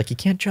that age. Like, you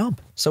can't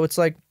jump. So it's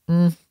like...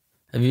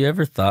 Have you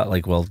ever thought,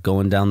 like, well,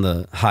 going down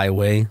the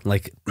highway,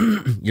 like,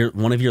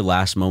 one of your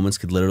last moments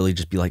could literally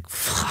just be like,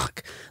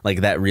 fuck.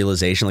 Like, that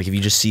realization. Like, if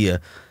you just see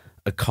a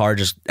car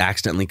just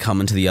accidentally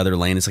come into the other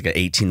lane, it's like an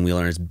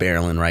 18-wheeler and it's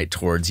barreling right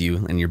towards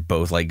you, and you're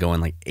both, like,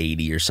 going, like,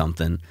 80 or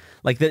something.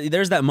 Like,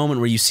 there's that moment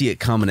where you see it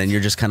coming and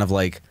you're just kind of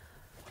like,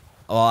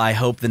 oh, I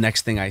hope the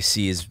next thing I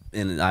see is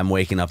I'm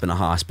waking up in a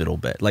hospital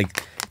bed.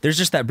 Like, there's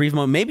just that brief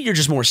moment. Maybe you're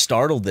just more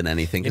startled than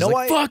anything. You know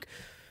like, why? Fuck.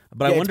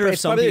 But I wonder if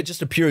it's probably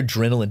just a pure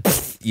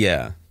adrenaline.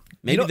 Yeah.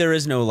 Maybe there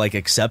is no, like,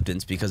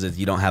 acceptance because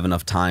you don't have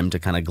enough time to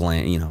kind of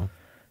glance, you know.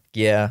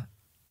 Yeah.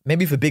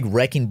 Maybe if a big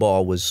wrecking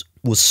ball was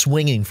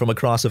swinging from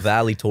across a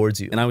valley towards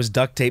you. And I was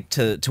duct taped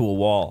to a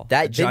wall.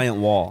 A giant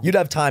wall. You'd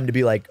have time to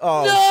be like,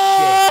 oh,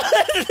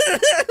 shit.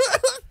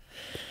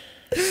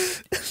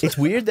 It's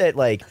weird that,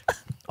 like,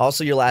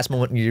 also your last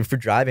moment, you're for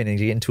driving and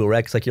you get into a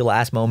wreck, it's like your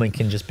last moment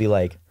can just be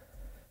like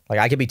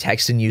I could be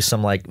texting you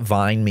some, like,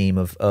 Vine meme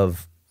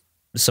of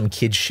some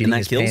kid shitting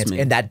his pants. Me.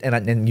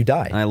 And you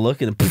die. And I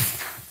look and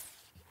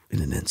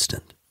in an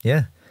instant.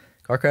 Yeah.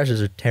 Car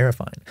crashes are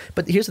terrifying.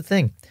 But here's the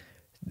thing.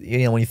 You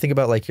know, when you think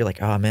about, like, you're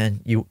like, oh,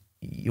 man, you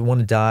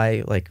want to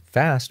die, like,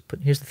 fast. But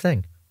here's the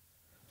thing.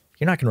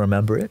 You're not going to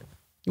remember it.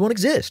 You won't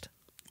exist.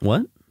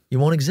 What? You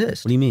won't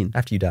exist. What do you mean?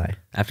 After you die.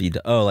 After you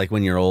die? Oh, like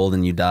when you're old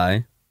and you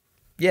die?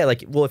 Yeah,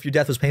 like, well, if your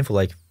death was painful,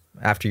 like,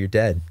 after you're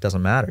dead, it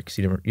doesn't matter because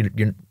you're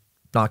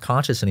not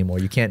conscious anymore.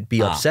 You can't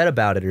be upset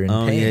about it or in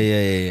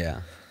pain.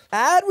 Yeah.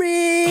 Ad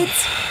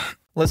reads!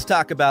 Let's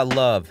talk about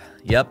love.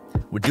 Yep,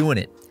 we're doing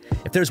it.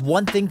 If there's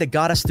one thing that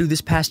got us through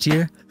this past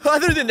year,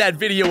 other than that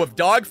video of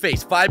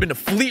Dogface vibing to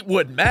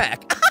Fleetwood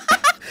Mac,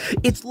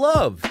 it's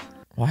love.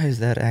 Why is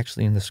that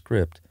actually in the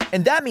script?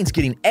 And that means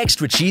getting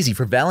extra cheesy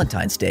for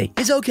Valentine's Day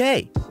is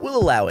okay. We'll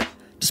allow it.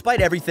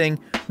 Despite everything,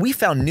 we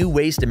found new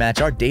ways to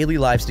match our daily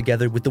lives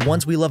together with the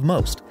ones we love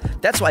most.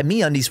 That's why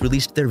MeUndies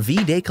released their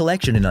V-Day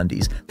collection in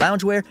undies,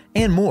 loungewear,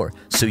 and more,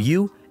 so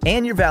you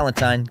and your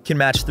Valentine can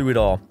match through it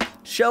all.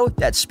 Show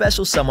that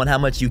special someone how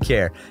much you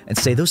care, and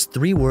say those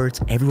 3 words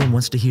everyone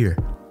wants to hear.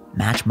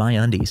 Match my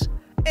undies.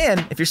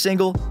 And if you're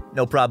single,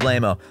 no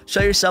problemo.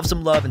 Show yourself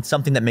some love and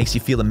something that makes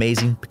you feel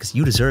amazing because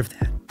you deserve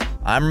that.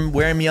 I'm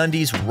wearing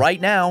MeUndies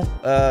right now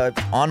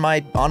on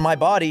my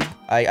body.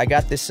 I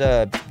got this,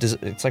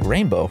 it's like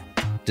rainbow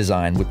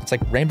design. It's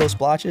like rainbow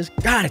splotches.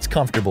 God, it's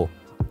comfortable.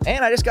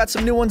 And I just got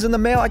some new ones in the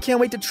mail I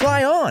can't wait to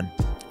try on.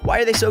 Why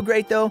are they so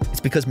great, though? It's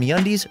because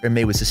MeUndies are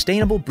made with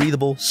sustainable,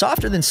 breathable,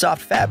 softer-than-soft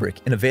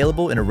fabric and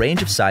available in a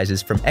range of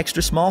sizes from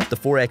extra small to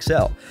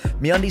 4XL.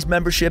 MeUndies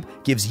membership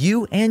gives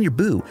you and your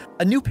boo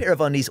a new pair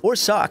of undies or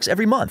socks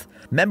every month.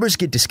 Members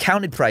get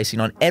discounted pricing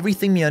on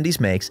everything MeUndies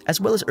makes, as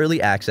well as early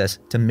access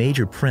to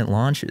major print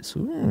launches.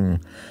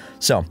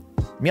 So,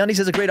 MeUndies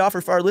has a great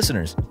offer for our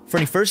listeners. For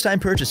any first-time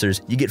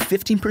purchasers, you get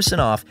 15%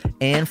 off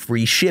and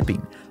free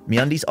shipping.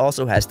 MeUndies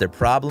also has their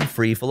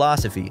problem-free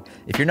philosophy.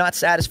 If you're not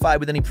satisfied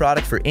with any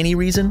product for any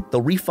reason,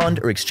 they'll refund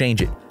or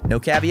exchange it. No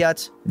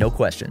caveats, no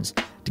questions.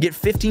 To get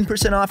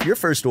 15% off your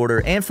first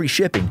order and free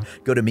shipping,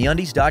 go to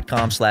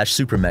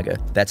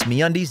MeUndies.com/SuperMega. That's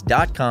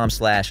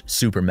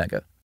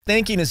MeUndies.com/SuperMega.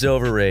 Thinking is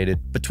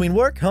overrated. Between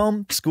work,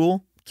 home,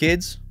 school,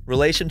 kids,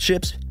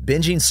 relationships,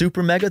 binging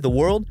SuperMega, the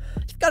world,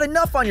 you've got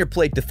enough on your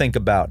plate to think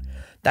about.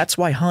 That's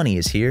why Honey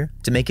is here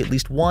to make at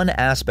least one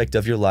aspect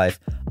of your life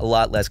a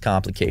lot less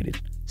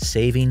complicated.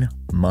 Saving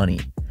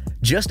money.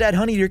 Just add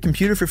Honey to your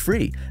computer for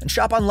free and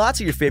shop on lots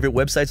of your favorite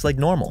websites like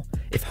normal.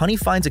 If Honey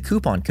finds a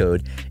coupon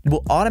code, it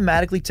will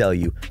automatically tell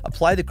you,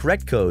 apply the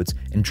correct codes,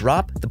 and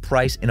drop the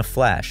price in a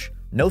flash.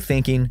 No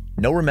thinking,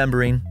 no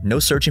remembering, no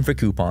searching for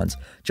coupons,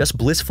 just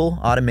blissful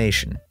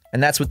automation.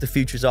 And that's what the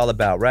future's all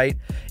about, right?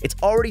 It's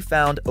already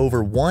found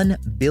over $1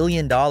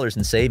 billion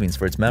in savings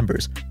for its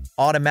members,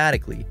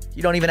 automatically.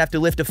 You don't even have to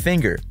lift a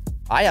finger.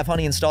 I have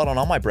Honey installed on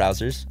all my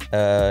browsers,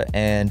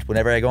 and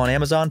whenever I go on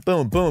Amazon,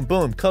 boom, boom,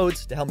 boom,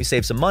 codes to help me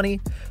save some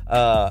money.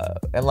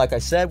 And like I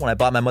said, when I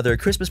bought my mother a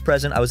Christmas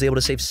present, I was able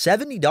to save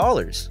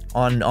 $70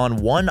 on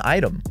one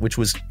item, which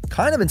was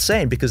kind of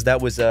insane because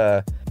that was,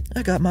 I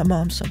got my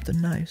mom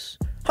something nice.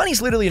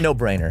 Honey's literally a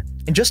no-brainer.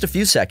 In just a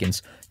few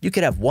seconds, you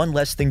could have one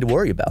less thing to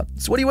worry about.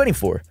 So what are you waiting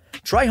for?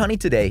 Try Honey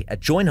today at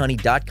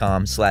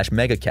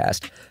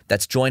joinhoney.com/megacast.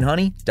 That's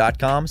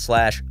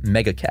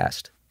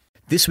joinhoney.com/megacast.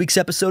 This week's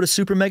episode of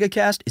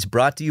SuperMegaCast is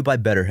brought to you by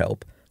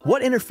BetterHelp.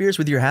 What interferes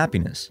with your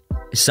happiness?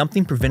 Is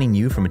something preventing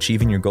you from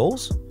achieving your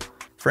goals?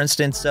 For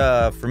instance,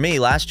 for me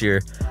last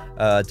year,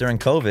 during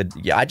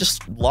COVID, I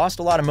just lost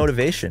a lot of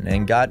motivation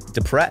and got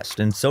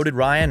depressed, and so did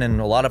Ryan and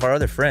a lot of our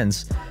other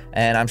friends.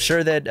 And I'm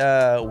sure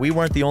that we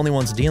weren't the only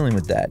ones dealing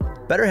with that.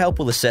 BetterHelp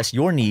will assess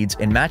your needs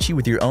and match you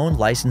with your own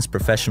licensed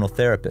professional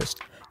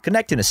therapist.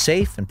 Connect in a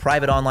safe and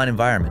private online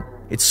environment.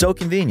 It's so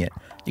convenient.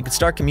 You can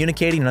start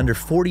communicating in under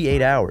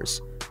 48 hours.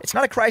 It's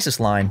not a crisis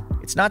line.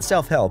 It's not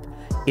self-help.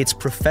 It's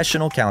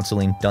professional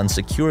counseling done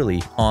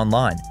securely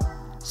online.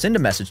 Send a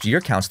message to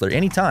your counselor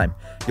anytime.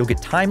 You'll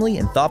get timely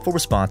and thoughtful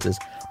responses.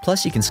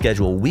 Plus, you can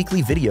schedule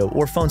weekly video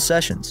or phone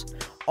sessions,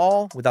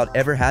 all without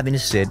ever having to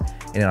sit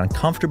in an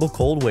uncomfortable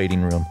cold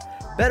waiting room.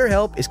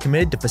 BetterHelp is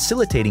committed to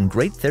facilitating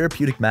great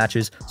therapeutic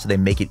matches, so they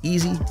make it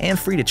easy and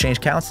free to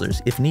change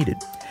counselors if needed.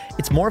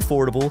 It's more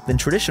affordable than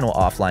traditional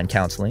offline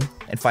counseling,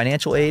 and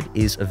financial aid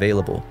is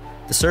available.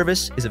 The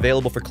service is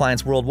available for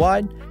clients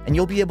worldwide, and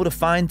you'll be able to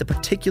find the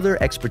particular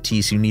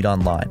expertise you need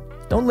online.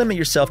 Don't limit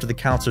yourself to the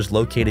counselors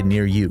located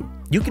near you.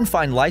 You can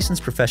find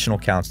licensed professional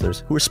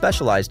counselors who are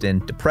specialized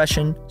in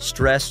depression,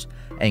 stress,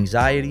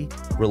 anxiety,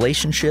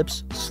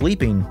 relationships,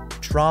 sleeping,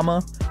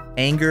 trauma,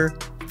 anger,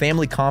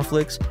 family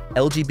conflicts,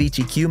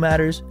 LGBTQ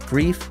matters,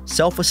 grief,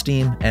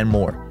 self-esteem, and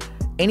more.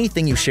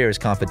 Anything you share is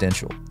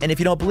confidential. And if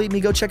you don't believe me,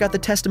 go check out the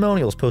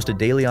testimonials posted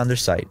daily on their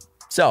site.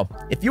 So,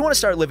 if you want to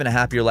start living a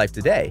happier life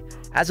today,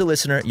 as a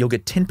listener, you'll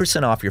get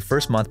 10% off your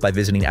first month by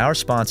visiting our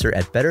sponsor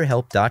at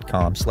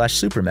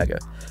betterhelp.com/supermega.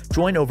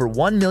 Join over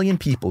 1 million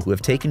people who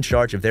have taken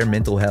charge of their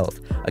mental health.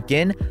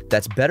 Again,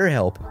 that's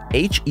BetterHelp,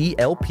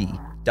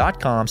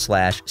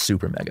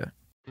 HELP.com/supermega.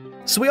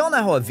 So we all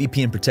know how a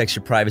VPN protects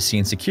your privacy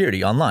and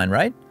security online,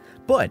 right?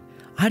 But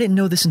I didn't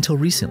know this until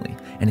recently,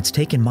 and it's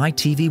taken my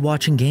TV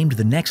watching game to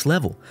the next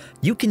level.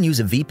 You can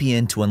use a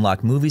VPN to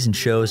unlock movies and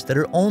shows that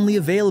are only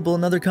available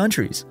in other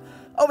countries.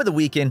 Over the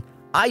weekend,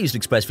 I used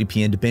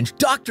ExpressVPN to binge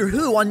Doctor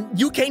Who on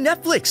UK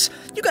Netflix.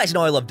 You guys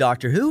know I love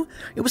Doctor Who.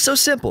 It was so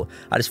simple.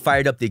 I just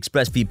fired up the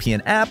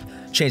ExpressVPN app,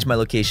 changed my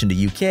location to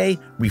UK,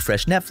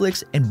 refreshed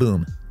Netflix, and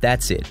boom,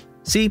 that's it.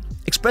 See,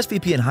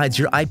 ExpressVPN hides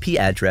your IP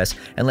address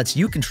and lets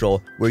you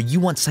control where you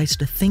want sites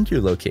to think you're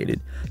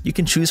located. You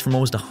can choose from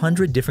almost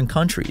 100 different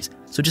countries,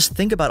 so just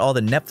think about all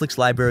the Netflix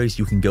libraries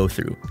you can go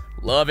through.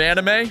 Love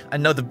anime? I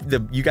know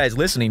the you guys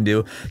listening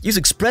do. Use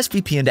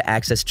ExpressVPN to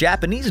access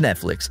Japanese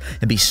Netflix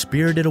and be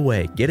spirited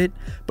away, get it?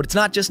 But it's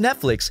not just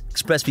Netflix.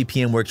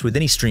 ExpressVPN works with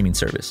any streaming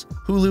service.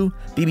 Hulu,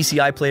 BBC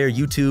iPlayer,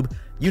 YouTube,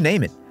 you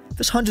name it.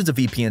 There's hundreds of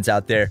VPNs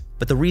out there,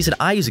 but the reason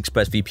I use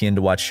ExpressVPN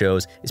to watch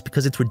shows is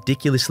because it's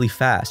ridiculously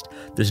fast.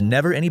 There's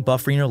never any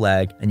buffering or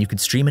lag, and you can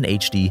stream in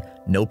HD,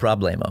 no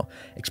problemo.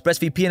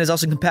 ExpressVPN is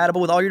also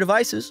compatible with all your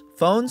devices,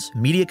 phones,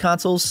 media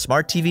consoles,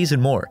 smart TVs,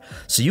 and more,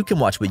 so you can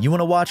watch what you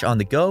want to watch on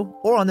the go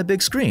or on the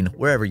big screen,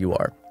 wherever you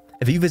are.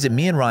 If you visit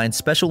me and Ryan's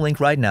special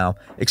link right now,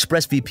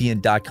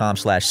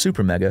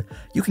 expressvpn.com/supermega,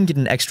 you can get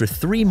an extra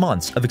 3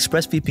 months of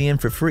ExpressVPN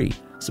for free.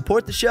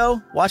 Support the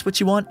show, watch what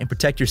you want, and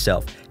protect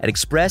yourself at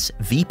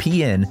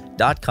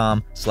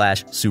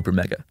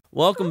expressvpn.com/supermega.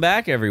 Welcome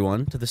back,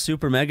 everyone, to the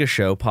Super Mega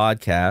Show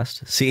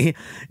podcast. See,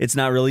 it's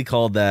not really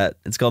called that.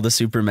 It's called the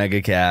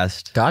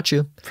SuperMegaCast. Got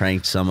you.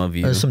 Pranked some of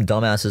you. There's some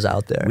dumbasses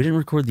out there. We didn't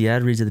record the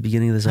ad reads at the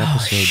beginning of this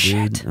episode,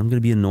 dude. I'm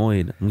gonna be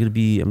annoyed. I'm gonna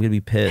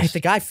be pissed. I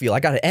think I feel I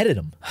gotta edit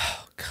them.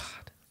 Oh God.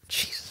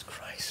 Jesus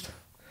Christ.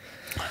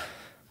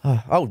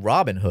 Oh,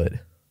 Robinhood.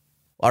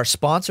 Our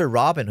sponsor,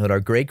 Robinhood, our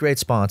great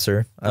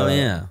sponsor. Oh,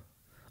 yeah.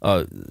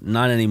 Oh,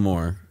 not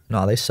anymore.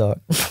 No, they suck.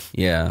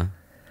 Yeah.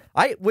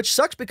 Which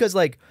sucks because,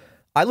 like,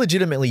 I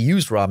legitimately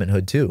used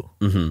Robinhood, too.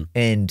 Mm-hmm.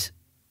 And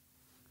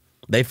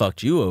they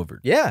fucked you over.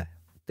 Yeah.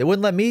 They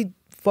wouldn't let me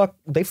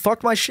they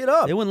fucked my shit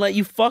up. They wouldn't let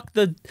you fuck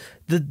the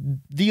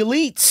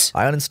elites.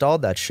 I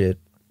uninstalled that shit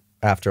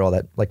after all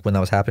that. Like, when that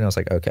was happening, I was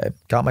like, okay,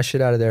 got my shit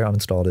out of there,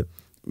 uninstalled it.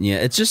 Yeah,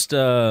 it's just,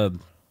 like,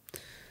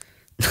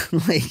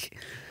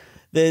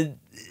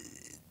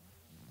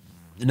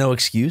 no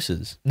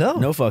excuses.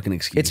 No fucking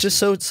excuses. It's just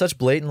such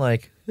blatant,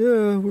 like,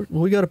 yeah,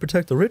 we got to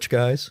protect the rich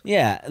guys.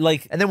 Yeah,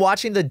 like, and then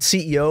watching the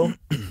CEO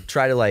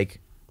try to,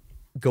 like,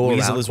 go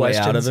weasel around his way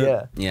out of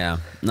it. Yeah,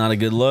 not a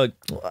good look.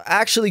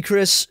 Actually,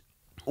 Chris,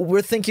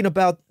 we're thinking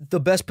about the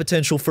best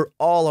potential for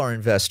all our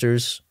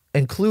investors,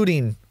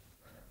 including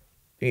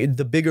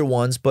the bigger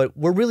ones, but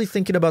we're really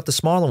thinking about the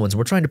smaller ones, and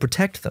we're trying to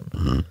protect them.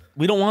 Mm-hmm.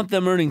 We don't want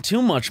them earning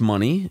too much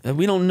money.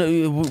 We don't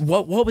know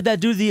what would that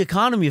do to the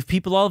economy if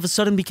people all of a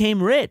sudden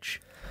became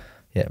rich.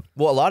 Yeah.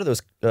 Well, a lot of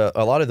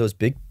those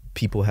big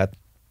people had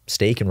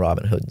stake in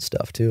Robinhood and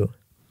stuff too.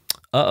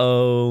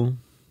 Uh-oh.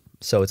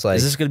 So it's like,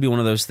 is this going to be one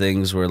of those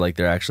things where, like,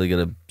 they're actually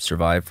going to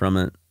survive from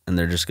it, and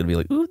they're just going to be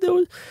like, ooh, there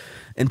was,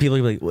 and people are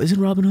gonna be like, well, isn't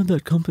Robinhood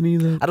that company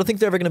that? I don't think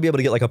they're ever going to be able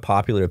to get, like, a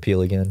popular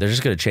appeal again. They're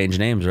just going to change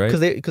names, right?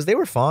 Because they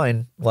were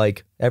fine.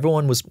 Like,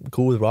 everyone was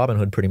cool with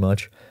Robinhood pretty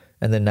much,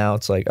 and then now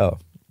it's like, oh,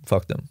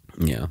 fuck them.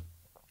 Yeah.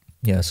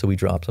 Yeah. So we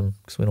dropped them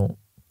because we don't.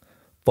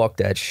 Fuck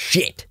that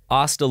shit.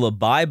 Hasta la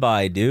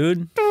bye-bye,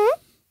 dude.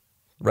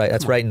 Right,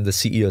 that's right in the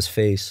CEO's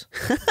face.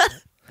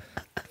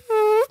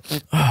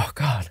 Oh,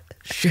 God.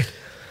 Shit.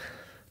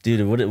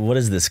 Dude, what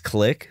is this,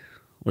 click?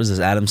 What is this?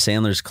 Adam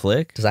Sandler's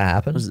Click? Does that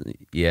happen?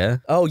 Yeah.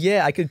 Oh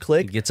yeah, I could He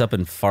click. gets up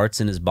and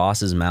farts in his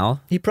boss's mouth.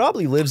 He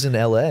probably lives in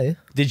L.A.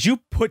 Did you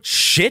put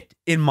shit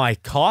in my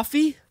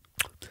coffee?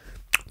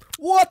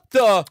 What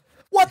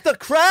the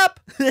crap?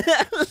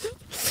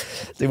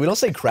 Dude, we don't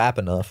say crap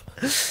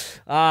enough.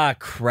 Ah,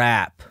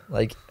 crap.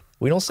 Like,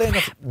 we don't say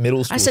enough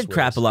middle school I said swears.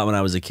 crap a lot when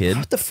I was a kid.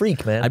 What the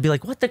freak, man? I'd be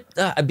like, what the?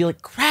 I'd be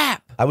like,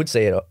 crap. I would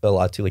say it a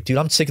lot too. Like, dude,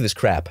 I'm sick of this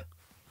crap.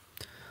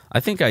 I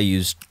think I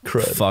used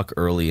Crud. fuck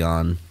early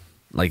on,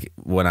 like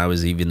when I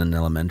was even in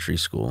elementary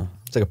school.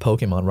 It's like a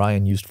Pokemon.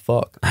 Ryan used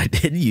fuck. I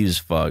did use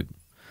fuck.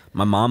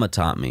 My mama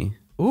taught me.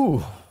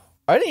 Ooh.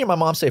 I didn't hear my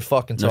mom say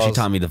fuck until No, I she was-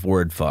 taught me the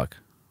word fuck.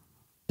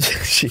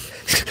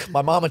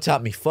 My mama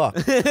taught me fuck.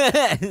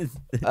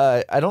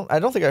 I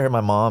don't think I heard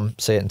my mom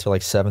say it until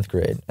like 7th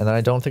grade, and then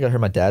I don't think I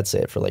heard my dad say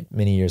it for like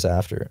many years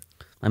after.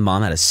 My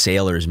mom had a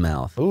sailor's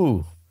mouth.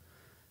 Ooh,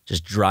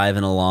 Just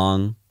driving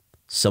along,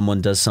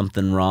 someone does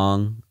something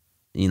wrong,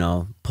 you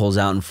know, pulls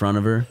out in front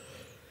of her.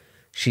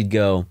 She'd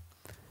go,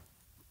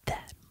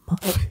 that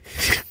motherfucker.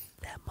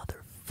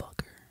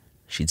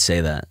 She'd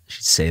say that.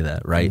 She'd say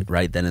that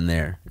right then and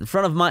there in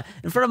front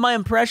of my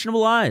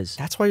impressionable eyes.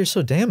 that's why you're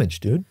so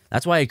damaged, dude.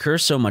 That's why I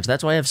curse so much.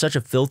 That's why I have such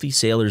a filthy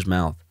sailor's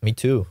mouth, Me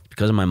too.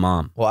 because of my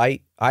mom. Well,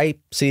 I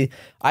see.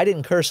 I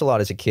didn't curse a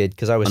lot as a kid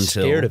because I was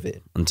scared of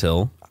it.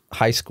 Until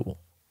High school.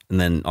 and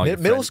then all your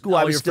Middle friends- school,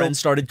 I all was your still- friends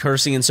started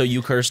cursing, and so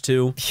you cursed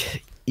too.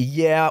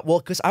 Yeah, well,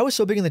 because I was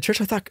so big in the church,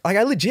 I thought, like,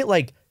 I legit,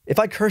 like, if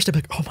I cursed, I'd be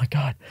like, oh my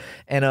God.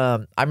 And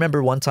I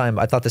remember one time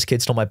I thought this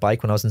kid stole my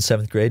bike when I was in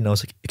 7th grade, and I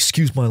was like,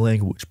 excuse my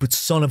language, but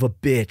son of a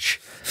bitch,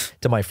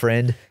 to my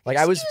friend. Like,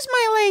 Excuse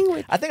my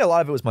language. I think a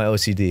lot of it was my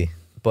OCD,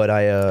 but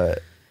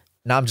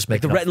now I'm just The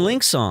making up Rhett and for it.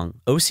 Link song,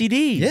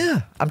 OCD.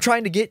 Yeah, I'm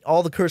trying to get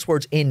all the curse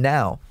words in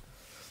now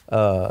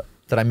that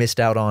I missed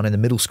out on in the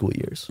middle school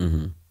years.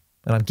 Mm-hmm.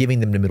 And I'm giving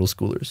them to middle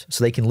schoolers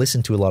so they can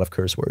listen to a lot of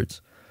curse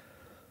words.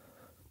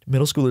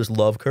 Middle schoolers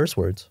love curse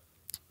words.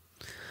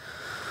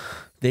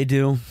 They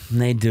do.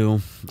 They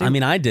do. I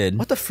mean, I did.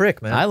 What the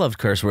frick, man? I loved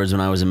curse words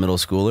when I was a middle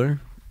schooler.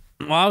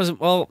 I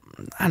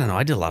don't know.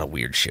 I did a lot of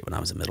weird shit when I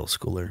was a middle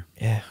schooler.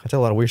 Yeah, I did a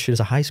lot of weird shit as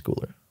a high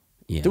schooler.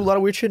 Yeah. Do a lot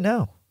of weird shit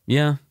now.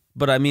 Yeah.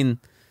 But I mean,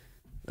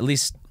 at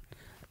least,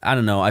 I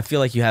don't know. I feel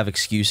like you have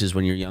excuses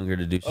when you're younger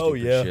to do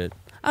stupid shit.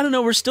 I don't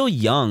know. We're still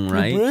young,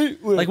 right?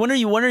 Right. Like, when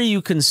are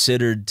you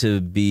considered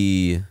to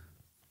be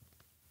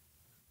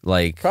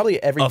like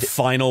Probably every a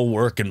final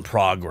work in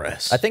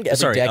progress? I think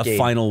every a decade.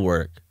 final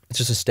work. It's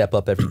just a step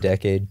up every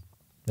decade.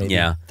 Maybe.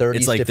 Yeah. 30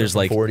 it's like there's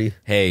like 40.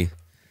 hey,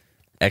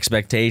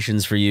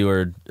 expectations for you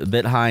are a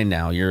bit high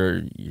now.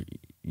 You're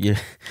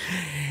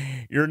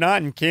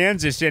not in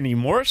Kansas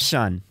anymore,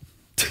 son.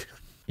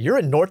 You're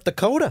in North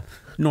Dakota.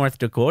 North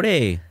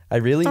Dakota. I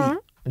really,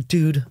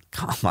 dude.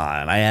 Come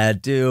on, I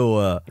had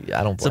to.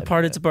 I don't. It's a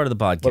part. It's a part of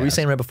the podcast. What were you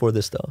saying right before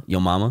this, though? Yo,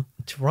 mama.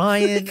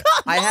 Ryan,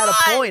 I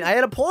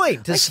had a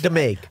point to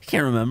make. I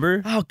can't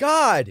remember. Oh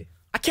God,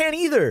 I can't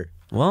either.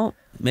 Well,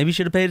 maybe you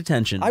should have paid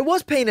attention. I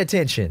was paying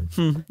attention.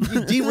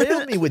 You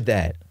derailed me with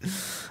that.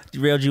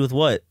 Derailed you with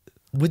what?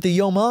 With the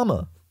yo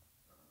mama.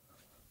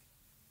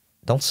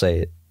 Don't say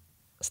it.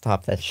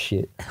 Stop that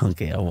shit.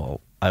 Okay,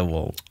 I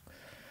won't.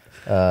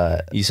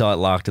 You saw it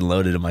locked and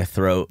loaded in my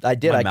throat. I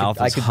did. My mouth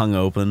was hung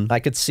open. I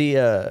could see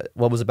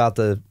what was about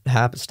to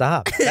happen.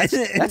 Stop.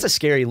 That's a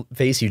scary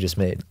face you just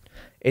made.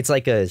 It's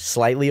like a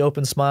slightly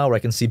open smile where I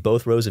can see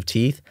both rows of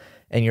teeth,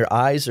 and your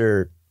eyes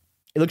are.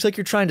 It looks like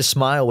you're trying to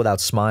smile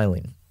without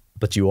smiling,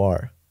 but you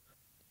are.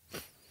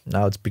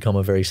 Now it's become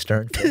a very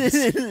stern face.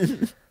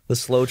 The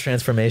slow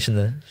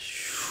transformation.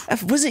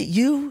 Was it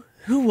you?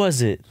 Who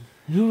was it?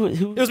 Who?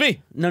 It was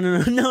me.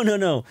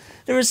 No.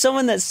 There was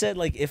someone that said,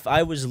 like, if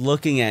I was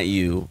looking at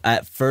you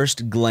at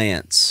first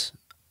glance,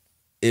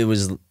 it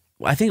was.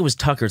 I think it was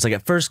Tucker. It's like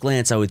at first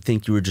glance, I would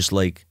think you were just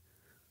like.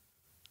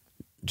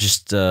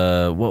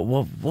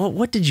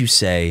 What did you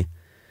say?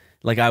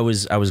 Like I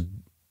was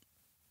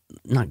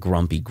not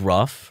grumpy,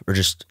 gruff, or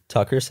just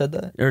Tucker said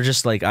that. or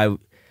just like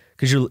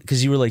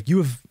because you were like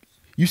you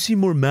seem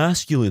more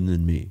masculine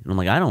than me, and I'm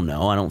like I don't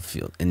know, I don't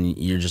feel, and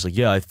you're just like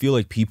yeah, I feel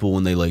like people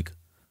when they like.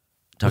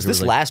 Tucker Was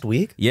this like, last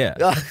week? Yeah.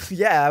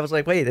 Yeah, I was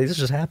like, wait, this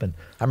just happened.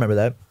 I remember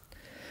that.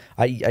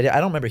 I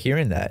don't remember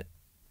hearing that.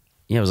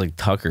 Yeah, it was like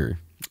Tucker.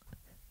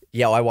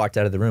 Yeah, well, I walked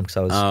out of the room because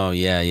I was. Oh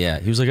yeah.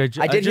 He was like,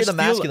 I did hear the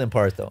masculine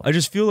part though. I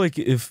just feel like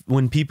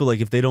when people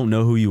like if they don't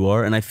know who you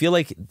are, and I feel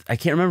like I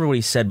can't remember what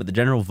he said, but the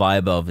general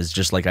vibe of is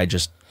just like I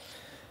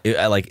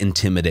like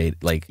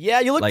intimidate. Like Yeah,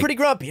 you look like, pretty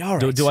grumpy. All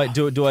right. do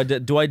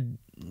I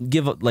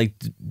give like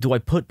do I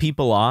put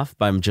people off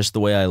by just the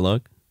way I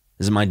look?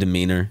 Is it my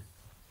demeanor?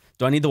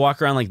 Do I need to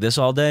walk around like this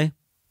all day?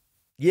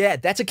 Yeah,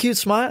 that's a cute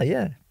smile.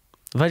 Yeah,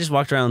 If I just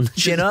walked around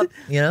chin up.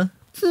 You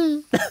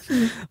know,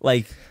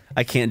 like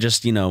I can't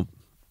just do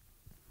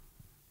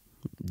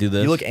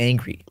this. you look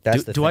angry.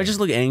 That's the do thing. I just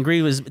look angry?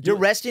 Your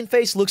resting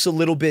face looks a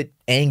little bit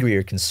angry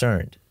or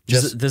concerned.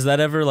 Does that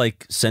ever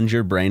like send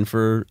your brain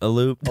for a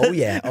loop? Oh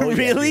yeah. Oh, yeah,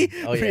 really?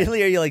 dude. Oh, yeah.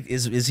 Really? Are you like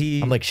is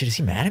he? I'm like, shit, is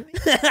he mad at me?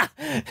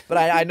 But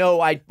I know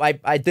I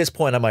at this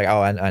point I'm like,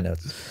 oh, I know.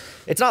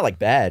 It's not like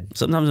bad.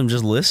 Sometimes I'm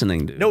just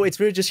listening, dude. No, it's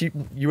really just you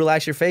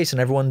relax your face,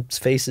 and everyone's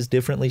face is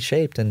differently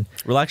shaped. And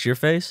Relax your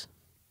face?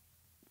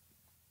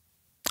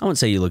 I wouldn't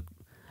say you look...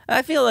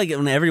 I feel like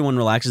when everyone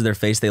relaxes their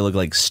face, they look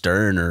like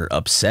stern or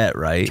upset,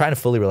 right? trying to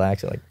fully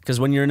relax it, like Because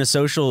when you're in a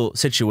social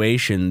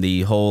situation,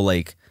 the whole,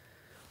 like,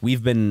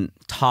 we've been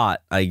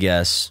taught, I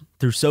guess,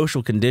 through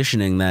social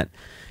conditioning that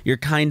you're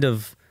kind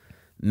of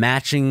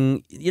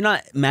you're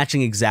not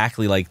matching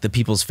exactly like the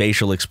people's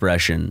facial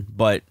expression,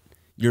 but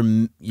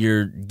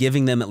you're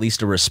giving them at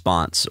least a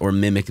response or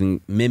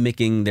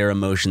mimicking their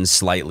emotions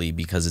slightly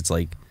because it's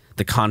like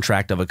the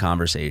contract of a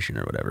conversation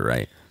or whatever,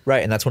 right?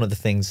 right. And that's one of the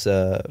things,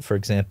 for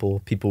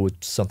example, people with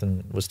stuff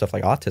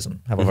like autism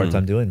have a hard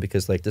time doing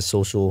because like the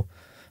social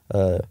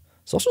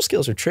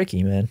skills are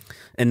tricky, man.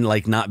 And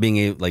like not being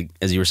able, like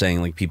as you were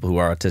saying, like people who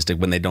are autistic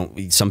when they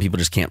don't, some people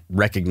just can't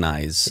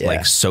recognize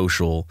like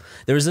social.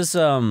 There was this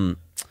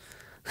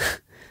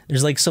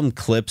there's like some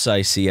clips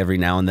I see every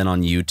now and then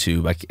on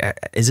YouTube.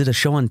 Is it a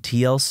show on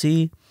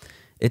TLC?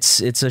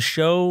 It's a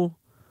show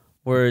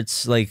where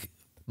it's like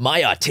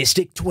My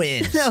Autistic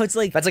Twins. no, it's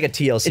like that's like a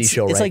TLC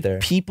show it's right like there.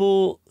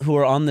 people who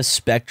are on the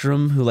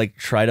spectrum who like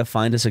try to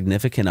find a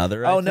significant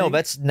other. Oh I no, think.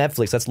 that's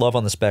Netflix. That's Love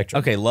on the Spectrum.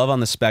 Okay, Love on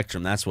the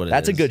Spectrum. That's what it is.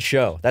 That's a good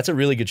show. That's a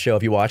really good show.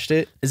 Have you watched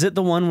it? Is it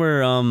the one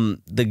where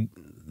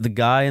the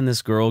guy and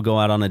this girl go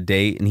out on a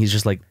date and he's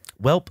just like,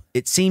 "Welp,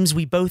 it seems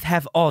we both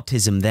have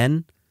autism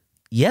then."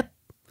 Yep.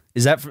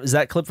 Is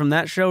that clip from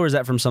that show or is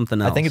that from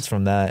something else? I think it's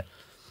from that.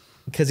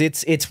 Because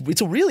it's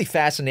a really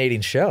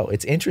fascinating show.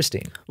 It's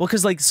interesting. Well,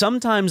 because like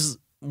sometimes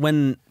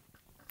when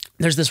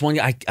there's this one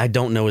guy, I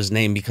don't know his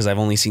name because I've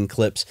only seen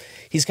clips.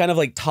 He's kind of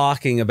like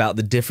talking about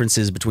the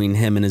differences between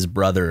him and his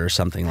brother or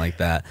something like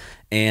that.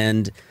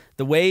 And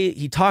the way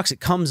he talks,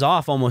 it comes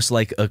off almost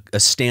like a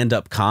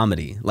stand-up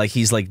comedy. Like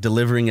he's like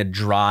delivering a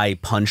dry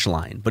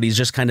punchline, but he's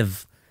just kind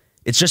of,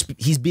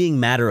 he's being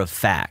matter of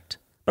fact.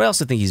 But I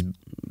also think he's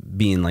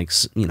being like,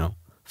 you know,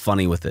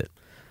 funny with it.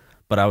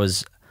 But I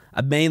was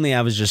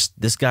just,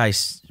 this guy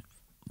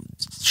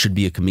should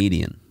be a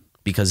comedian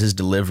because his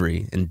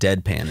delivery and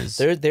deadpan is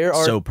there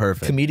are so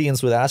perfect.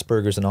 Comedians with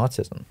Asperger's and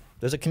autism.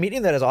 There's a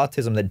comedian that has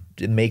autism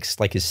that makes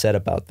like his set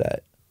about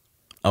that.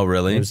 Oh,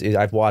 really?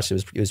 I've watched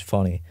it. It was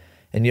funny.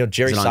 And you know,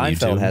 Jerry Is it on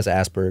Seinfeld YouTube? has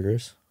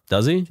Asperger's.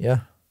 Does he? Yeah.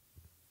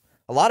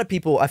 A lot of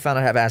people I found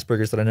out have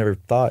Asperger's that I never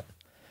thought.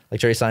 Like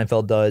Jerry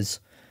Seinfeld does.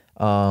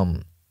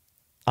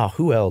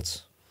 Who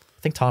else?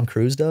 I think Tom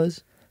Cruise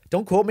does.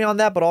 Don't quote me on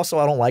that, but also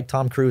I don't like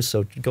Tom Cruise,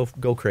 so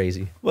go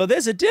crazy. Well,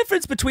 there's a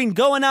difference between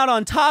going out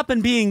on top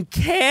and being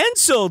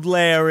canceled,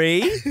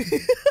 Larry.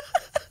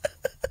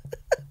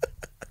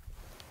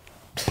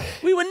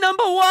 We were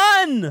number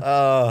one.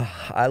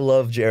 I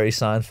love Jerry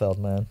Seinfeld,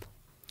 man.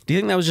 Do you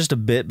think that was just a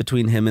bit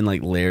between him and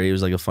like Larry? It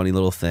was like a funny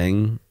little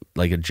thing,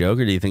 like a joke,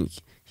 or do you think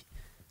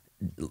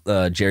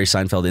Jerry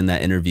Seinfeld in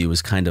that interview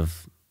was kind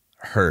of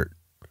hurt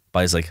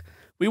by his like,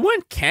 we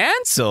weren't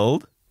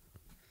canceled?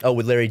 Oh,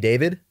 with Larry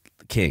David?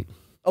 King.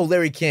 Oh,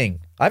 Larry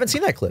King. I haven't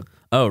seen that clip.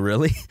 Oh,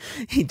 really?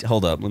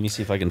 Hold up. Let me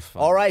see if I can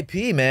find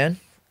R.I.P., man.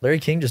 Larry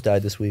King just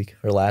died this week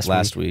or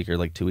last week or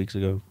like 2 weeks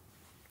ago.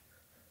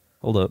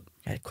 Hold up.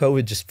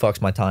 COVID just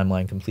fucks my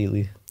timeline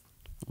completely.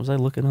 What was I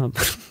looking up?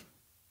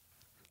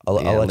 I'll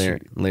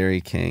let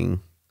Larry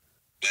King.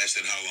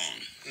 Lasted how long?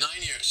 9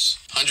 years,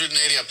 180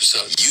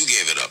 episodes. You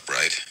gave it up,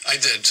 right? I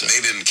did. So. They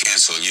didn't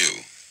cancel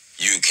you.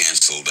 You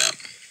canceled them.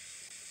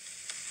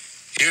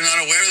 You're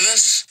not aware of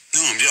this? No,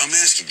 I'm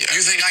asking you.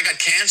 You think I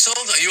got canceled?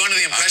 Are you under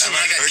the impression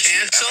that I got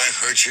canceled? Have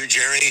I hurt you,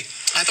 Jerry?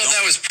 I thought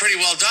that was pretty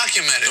well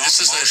documented. Is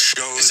this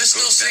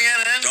still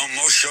CNN? Don't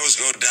most shows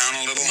go down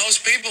a little?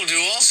 Most people do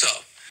also.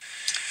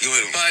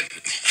 But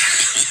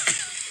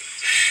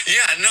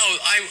yeah, no,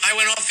 I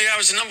went off the air. I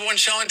was the #1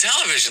 show on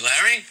television,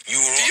 Larry. You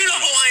were. Do you know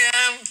who I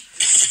am?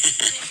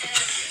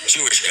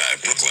 Jewish guy,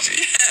 Brooklyn.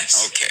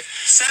 Yes. Okay.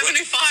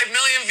 75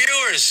 million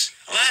viewers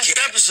last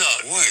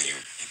episode. Boy, you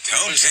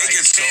don't take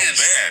it so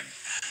bad.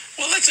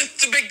 Well, that's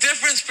the big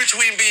difference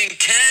between being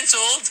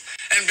canceled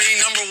and being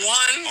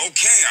 #1.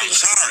 Okay, I'm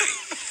sorry.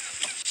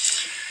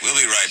 We'll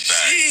be right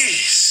back.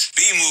 Jeez.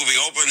 B-movie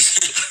opens.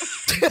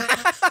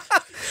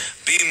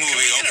 B-movie Can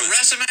we get a opens.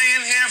 resume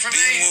in here for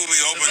me?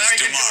 B-movie opens Larry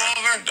can tomorrow.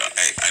 go over?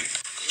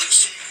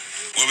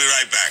 We'll be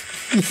right back.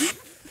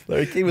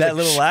 Larry King was That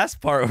little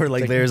last part where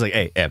like Larry's like,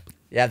 hey,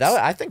 yeah,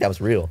 I think that was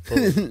real.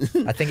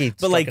 I think he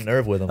struck a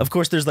nerve with him. Of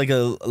course, there's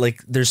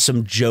there's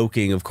some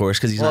joking, of course,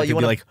 because he's not you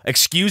gonna be like,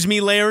 "Excuse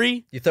me,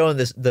 Larry." You throw in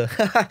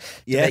to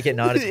make it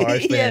not as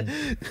harsh,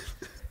 man.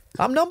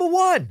 I'm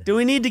 #1. Do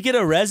we need to get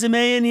a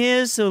resume in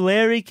here so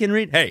Larry can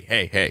read?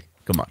 Hey,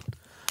 come on.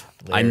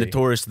 I Larry.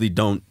 notoriously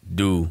don't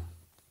do.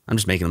 I'm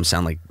just making him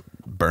sound like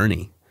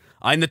Bernie.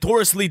 I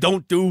notoriously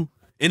don't do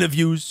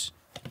interviews,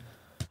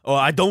 or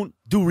I don't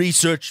do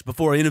research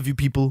before I interview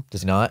people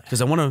Does he not?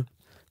 because I want to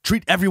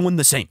treat everyone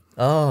the same.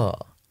 Oh.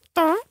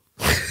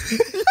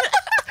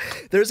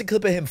 There's a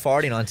clip of him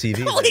farting on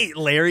TV. Wait,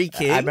 Larry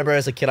King? I remember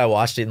as a kid I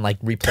watched it and like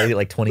replayed it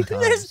like 20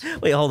 times.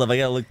 Wait, hold up. I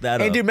gotta look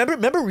that Hey, up. dude,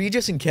 remember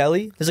Regis and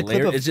Kelly? There's a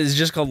clip of It's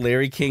just called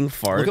Larry King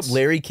Farts. look up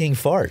Larry King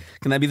fart.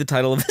 Can that be the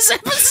title of this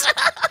episode?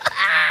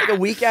 Like a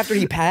week after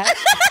he passed.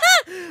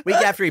 Week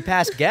after he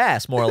passed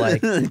gas, more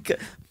like.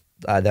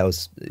 That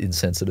was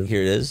insensitive.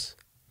 Here it is.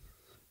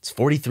 It's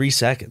 43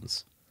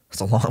 seconds. It's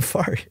a long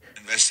fart.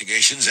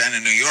 Investigations, and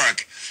in New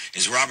York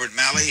is Robert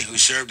Malley, who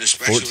served as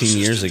special 14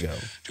 years assistant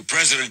ago. to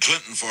President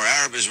Clinton for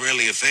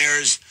Arab-Israeli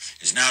affairs,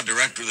 is now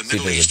director of the See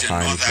if Middle there's a East and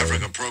time North code.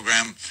 Africa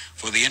program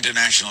for the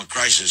International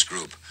Crisis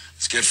Group.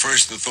 Let's get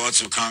first the thoughts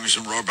of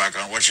Congressman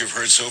Rohrabacher on what you've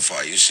heard so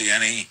far. You see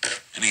any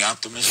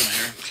optimism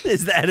here?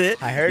 Is that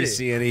it? I heard you it.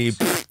 See any?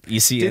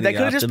 You see Dude, any that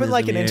could have just been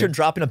like an optimism intern here?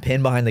 dropping a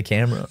pin behind the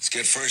camera. Let's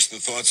get first the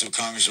thoughts of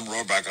Congressman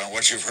Rohrabacher on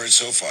what you've heard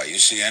so far. You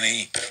see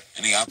any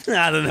optimism?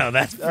 I don't know.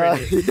 That's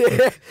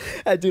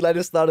pretty. Dude, I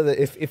just thought of it.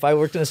 If I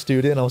worked in a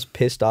studio and I was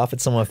pissed off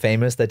at someone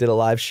famous that did a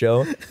live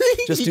show,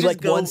 just You do just like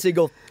go- one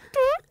single.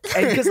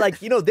 And because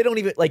like, you know, they don't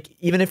even like,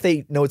 even if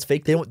they know it's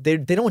fake, they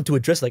don't want to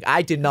address like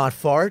I did not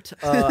fart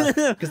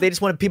because they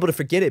just wanted people to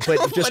forget it. But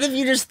What just if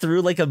you just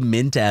threw like a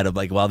mint at them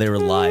like while they were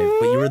live,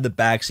 but you were in the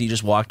back, so you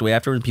just walked away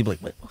afterwards, and people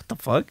like, what the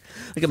fuck?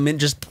 Like a mint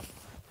just,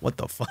 what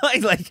the fuck?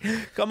 Like,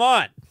 come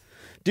on.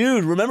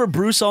 Dude, remember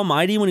Bruce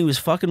Almighty when he was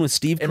fucking with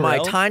Steve Carell? and my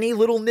tiny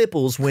little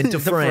nipples went to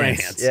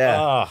France. Yeah,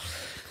 Ah.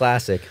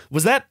 classic.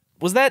 Was that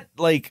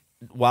like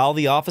while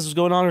The Office was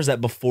going on, or is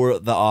that before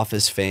The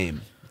Office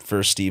fame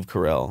for Steve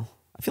Carell?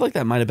 I feel like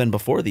that might have been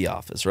before The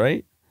Office,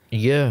 right?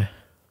 Yeah,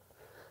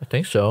 I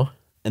think so.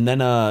 And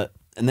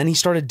then he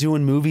started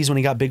doing movies when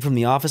he got big from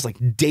The Office, like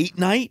Date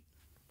Night.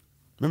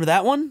 Remember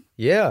that one?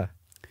 Yeah.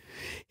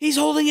 He's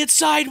holding it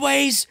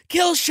sideways.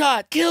 Kill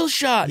shot, kill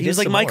shot. He did was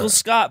like some Michael more.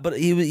 Scott, but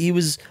he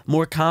was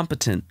more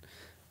competent.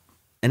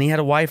 And he had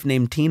a wife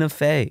named Tina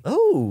Fey.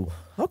 Oh,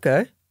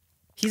 okay.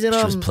 He's in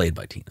She was played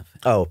by Tina Fey.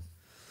 Oh,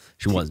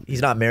 She wasn't.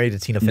 he's not married to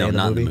Tina Fey No, in the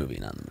not movie. in the movie.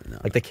 Not in the movie. No.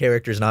 Like the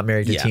character's not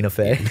married to Yeah. Tina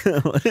Fey.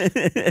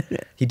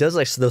 He does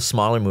like those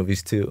smaller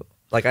movies too.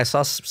 Like I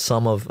saw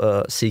some of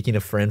Seeking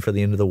a Friend for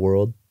the End of the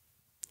World.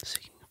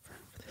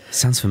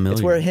 Sounds familiar.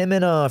 It's where him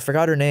and I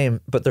forgot her name,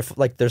 but they're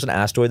like there's an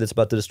asteroid that's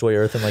about to destroy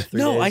Earth in like 3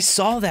 days. No, I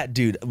saw that,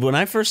 dude. When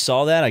I first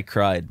saw that, I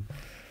cried.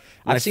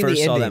 When I've seen the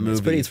saw ending. that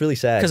movie. It's really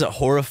sad. Because it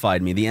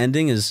horrified me. The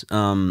ending is,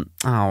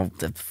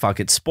 fuck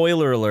it.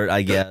 Spoiler alert,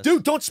 I guess.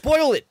 Dude, don't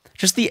spoil it.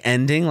 Just the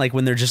ending, like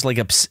when they're just like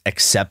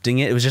accepting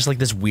it. It was just like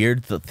this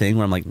weird thing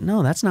where I'm like,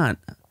 no, that's not.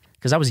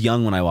 Because I was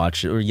young when I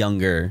watched it, or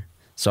younger.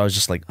 So I was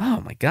just like, oh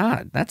my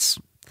God, that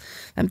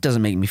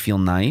doesn't make me feel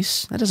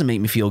nice. That doesn't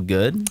make me feel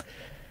good.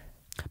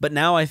 But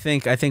now I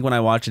think when I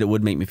watch it, it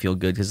would make me feel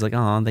good because like,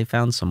 oh, they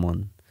found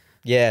someone.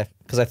 Yeah,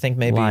 because I think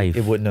maybe Life.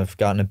 it wouldn't have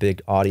gotten a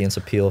big audience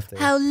appeal if they.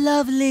 How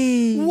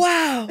lovely!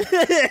 Wow!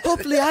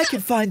 Hopefully, I can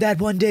find that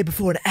one day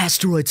before an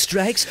asteroid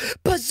strikes.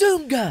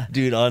 Bazoonga!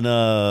 Dude, on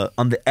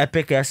the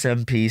Epic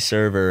SMP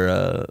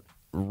server,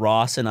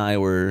 Ross and I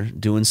were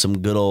doing some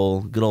good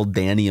old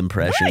Danny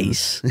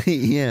impressions. Nice.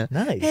 Yeah.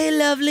 Nice. Hey,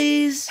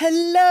 lovelies.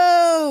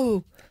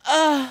 Hello!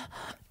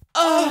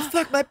 Oh,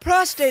 fuck, my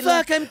prostate.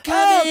 Fuck, I'm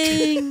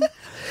coming.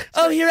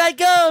 Oh, here I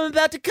go. I'm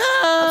about to come.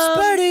 I'm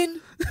spurting.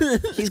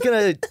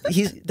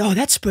 Oh,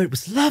 that spurt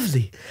was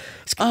lovely.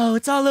 Oh,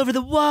 it's all over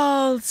the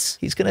walls.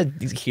 He's gonna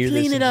hear Clean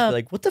this it and just up. be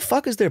like, what the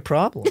fuck is their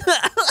problem?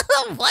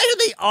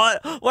 Why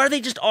are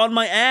they just on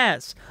my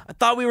ass? I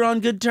thought we were on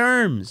good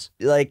terms.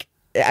 Like,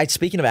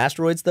 speaking of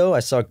asteroids, though,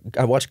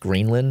 I watched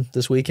Greenland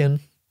this weekend.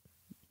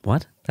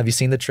 What? Have you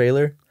seen the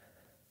trailer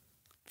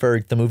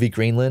for the movie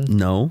Greenland?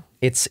 No.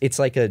 It's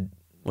like a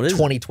What is it?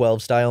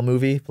 2012 style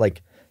movie,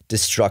 like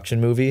destruction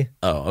movie,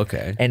 Oh,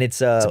 okay. and it's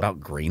about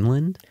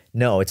Greenland?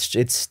 no,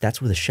 it's that's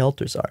where the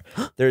shelters are.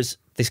 There's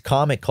this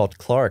comet called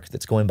Clark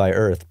that's going by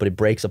Earth, but it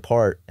breaks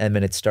apart, and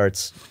then it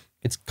starts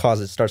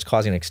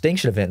causing an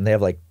extinction event, and they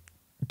have like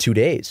 2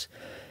 days,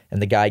 and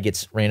the guy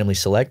gets randomly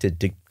selected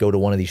to go to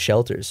one of these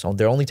shelters. So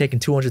they're only taking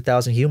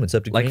 200,000 humans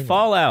up to Like Greenland.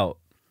 Fallout.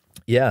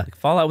 Yeah.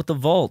 Fallout with the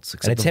vaults. And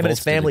except it's the him and his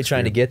vaults didn't family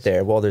trying to experience. get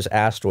there while there's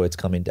asteroids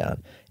coming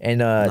down. And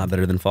Not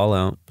better than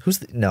Fallout.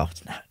 no,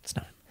 it's not. It's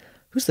not.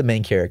 Who's the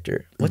main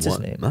character? What's his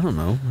What? name? I don't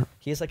know.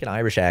 He has like an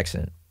Irish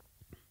accent.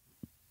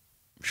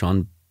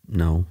 Sean.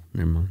 No,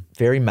 never mind.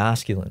 Very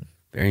masculine.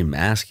 Very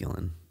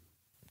masculine.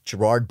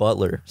 Gerard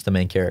Butler is the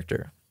main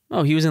character.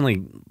 Oh, he was in like,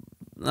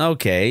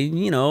 okay,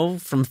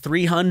 from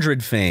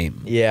 300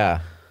 fame. Yeah.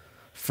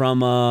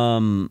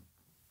 From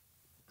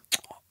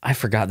I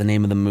forgot the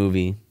name of the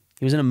movie.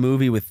 He was in a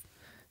movie with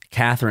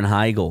Katherine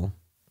Heigl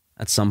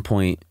at some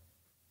point.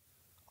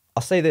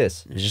 I'll say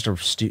this. It was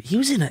just he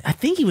was in I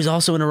think he was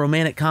also in a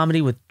romantic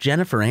comedy with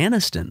Jennifer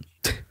Aniston.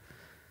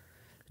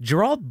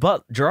 Gerard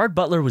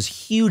Butler was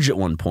huge at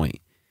one point.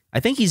 I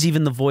think he's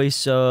even the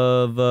voice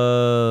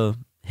of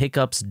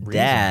Hiccup's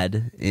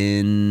dad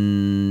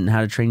in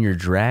How to Train Your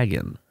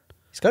Dragon.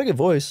 He's got a good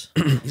voice.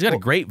 He's got a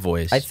great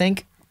voice. I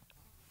think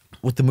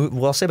what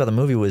I'll say about the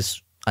movie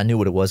was I knew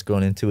what it was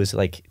going into. Is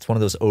like it's one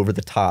of those over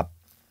the top.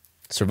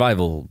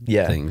 Survival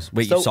Yeah. things.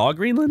 Wait, So- you saw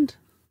Greenland?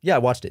 Yeah, I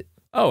watched it.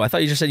 Oh, I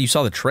thought you just said you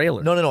saw the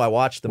trailer. No. I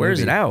watched the movie. Where is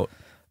it out?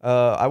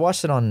 I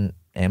watched it on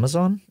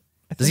Amazon.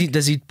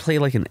 Does he play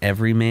like an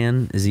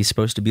everyman? Is he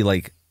supposed to be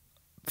like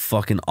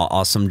fucking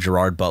awesome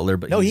Gerard Butler?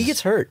 But No, he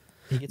gets hurt.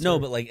 No,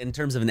 but like in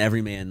terms of an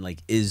everyman, like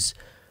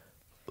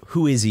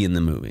who is he in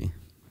the movie?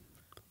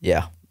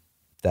 Yeah,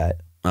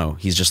 that. Oh,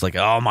 he's just like,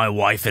 oh, my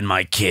wife and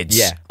my kids.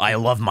 Yeah. I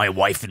love my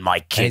wife and my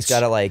kids. And he's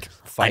got to like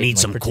fight. I need and,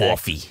 some protect.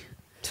 coffee.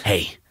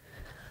 Hey,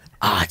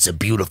 it's a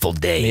beautiful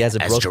day. He has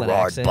a as Brooklyn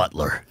Gerard accent.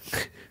 Butler.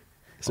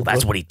 Well,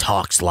 that's what he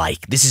talks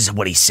like. This is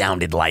what he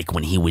sounded like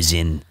when he was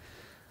in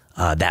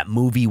that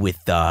movie with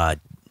he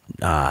was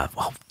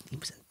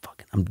in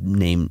fucking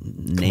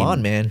name. Come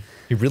on, man.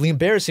 You're really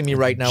embarrassing me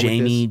right now.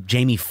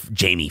 Jamie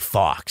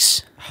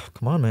Foxx. Oh,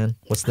 come on, man.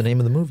 What's the name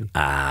of the movie?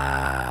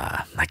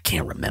 I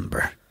can't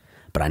remember,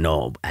 but I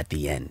know at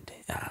the end,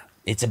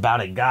 it's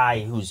about a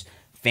guy whose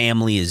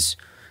family is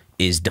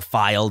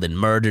defiled and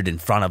murdered in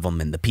front of him,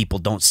 and the people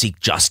don't seek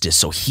justice,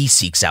 so he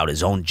seeks out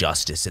his own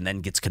justice and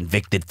then gets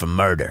convicted for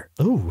murder.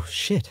 Oh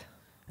shit!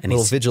 And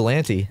Little he's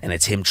vigilante. and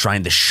it's him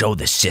trying to show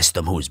the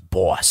system who's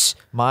boss,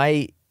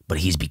 My but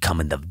he's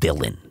becoming the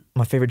villain.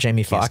 favorite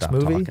Jamie Can't Foxx stop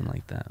movie. talking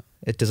like that.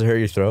 Does it hurt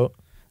your throat?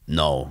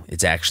 No,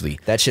 it's actually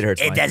That shit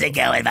hurts. It my doesn't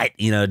throat. go in my,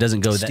 it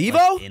doesn't go Steve-O?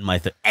 that like, in my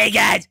throat. Hey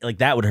guys, like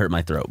that would hurt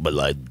my throat. But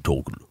like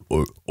talking,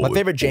 My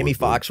favorite Jamie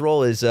Foxx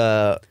role is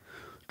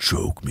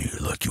choke me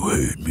like you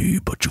hate me,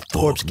 but you fuck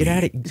Corpse. Get me.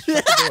 out of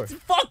shut the door.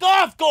 Fuck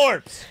off,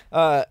 corpse.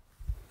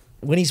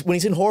 When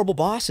he's in Horrible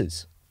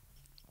Bosses.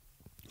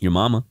 Your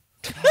mama.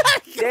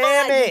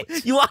 Damn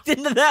it! You walked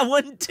into that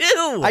one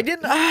too. I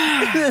didn't.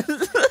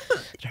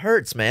 It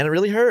hurts, man. It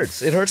really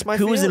hurts. It hurts my.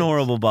 Who was in feelings.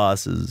 Horrible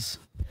Bosses?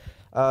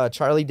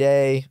 Charlie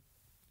Day,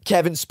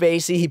 Kevin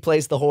Spacey. He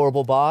plays the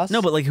horrible boss.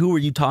 No, but like, who were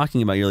you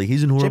talking about? You're like,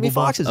 he's in Horrible Jamie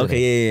Foxx Bosses. is in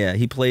Okay, yeah.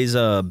 He plays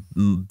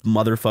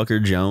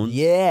motherfucker Jones.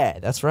 Yeah,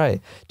 that's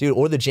right, dude.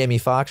 Or the Jamie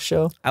Foxx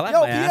show. I laughed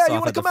Yo, my Pierre, ass you off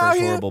wanna at the come out first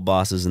here? Horrible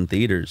Bosses in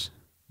theaters.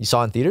 You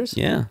saw it in theaters?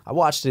 Yeah. I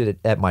watched it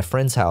at my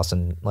friend's house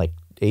in like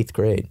 8th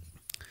grade.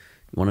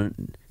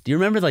 Do you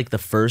remember like the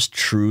first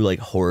true like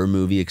horror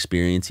movie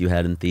experience you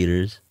had in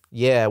theaters?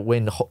 Yeah,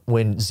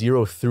 when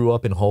Zero threw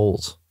up in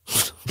holes.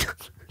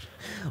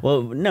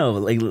 Well, no,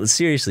 like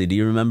seriously, do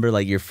you remember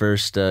like your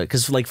first?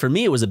 Because like for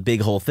me, it was a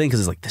big whole thing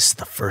because it's like this is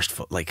the first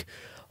like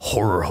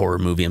horror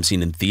movie I'm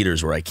seeing in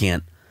theaters where I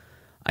can't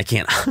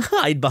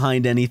hide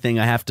behind anything.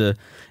 I have to,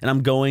 and I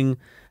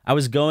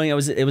was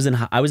in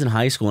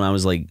high school and I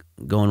was like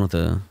going with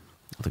a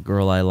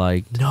girl I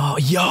liked. No,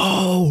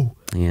 yo.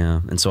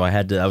 Yeah, and so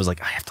I was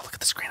like, I have to look at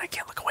the screen. I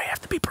can't look away. I have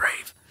to be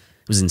brave.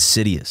 It was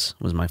Insidious.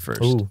 Was my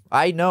first. Ooh,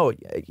 I know.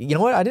 You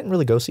know what? I didn't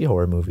really go see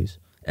horror movies.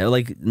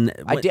 Like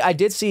I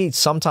did see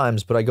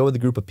sometimes, but I go with a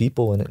group of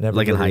people, and it never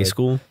like in really, high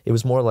school. It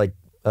was more like,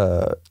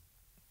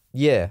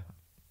 yeah.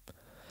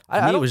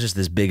 For me, it was just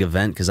this big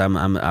event because I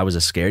was a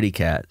scaredy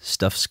cat.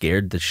 Stuff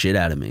scared the shit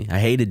out of me.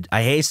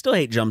 I still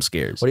hate jump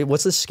scares.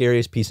 What's the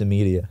scariest piece of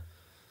media?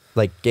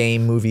 Like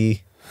game,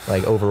 movie,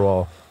 like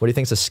overall. What do you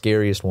think's the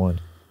scariest one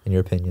in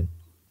your opinion?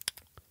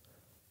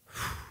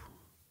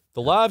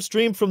 The live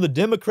stream from the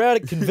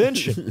Democratic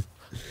Convention.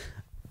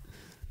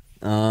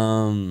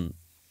 I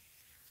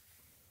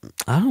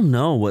don't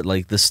know what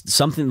like this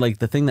something like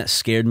the thing that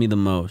scared me the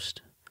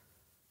most.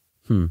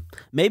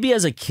 Maybe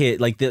as a kid,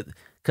 like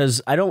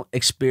because I don't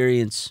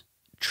experience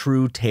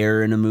true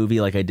terror in a movie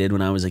like I did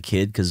when I was a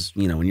kid. Because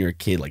when you're a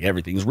kid, like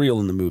everything's real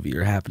in the movie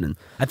or happening.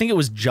 I think it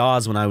was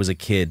Jaws when I was a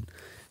kid.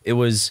 It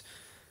was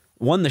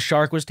the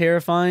shark was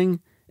terrifying,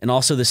 and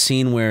also the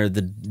scene where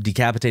the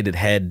decapitated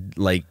head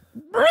like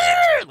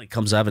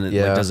comes up and it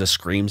like, does a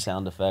scream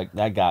sound effect.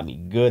 That got me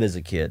good as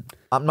a kid.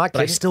 I'm not But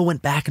I kidding. still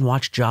went back and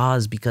watched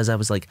Jaws because I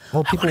was like,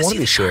 Well, I people want to wanna see be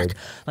the shark. scared.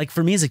 Like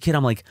for me as a kid,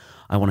 I'm like,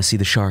 I want to see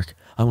the shark.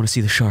 I want to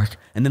see the shark.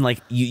 And then like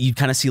you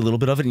kind of see a little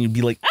bit of it and you'd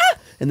be like, ah!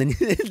 And then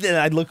then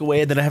I'd look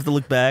away and then I have to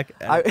look back.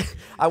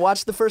 I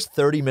watched the first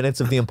 30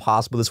 minutes of The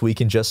Impossible this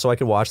weekend just so I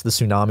could watch the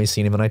tsunami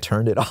scene, and then I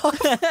turned it off.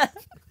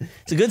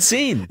 It's a good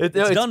scene. It's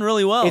done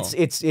really well.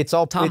 It's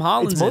all Tom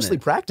Holland's It's in mostly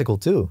it. practical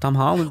too. Tom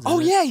Holland's in Oh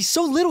it. yeah, he's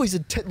so little. He's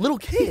a little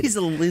kid. He's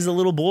a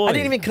little boy. I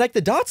didn't even connect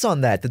the dots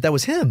on that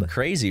was him.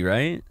 Crazy,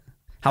 right?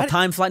 How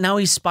time flies. Now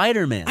he's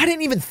Spider-Man. I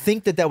didn't even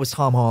think that was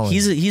Tom Holland.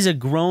 He's a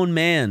grown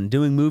man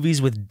doing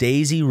movies with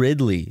Daisy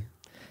Ridley.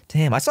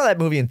 Damn, I saw that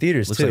movie in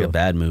theaters Looks too. like a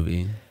bad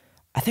movie.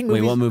 I think Wait,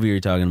 movies, what movie are you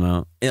talking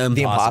about? The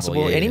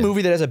Impossible. Yeah, Any yeah.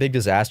 movie that has a big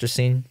disaster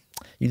scene,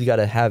 you got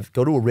to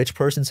go to a rich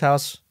person's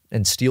house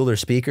and steal their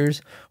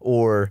speakers,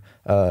 or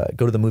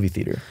go to the movie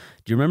theater.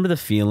 Do you remember the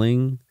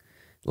feeling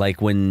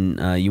like when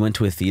you went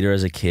to a theater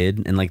as a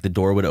kid and like the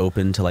door would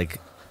open to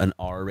like an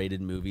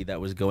R-rated movie that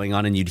was going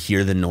on and you'd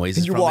hear the noises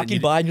And you're from it,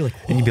 walking by and you're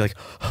like, and you'd be like,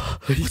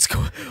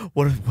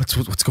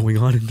 what's going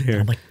on in there?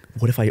 I'm like,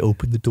 what if I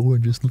open the door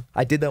and just?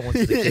 I did that once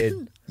as a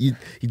kid. You'd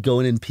go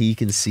in and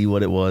peek and see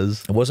what it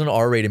was. It wasn't an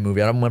R-rated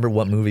movie. I don't remember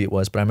what movie it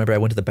was, but I remember I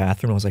went to the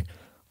bathroom and I was like,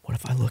 what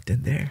if I looked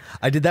in there?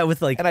 I did that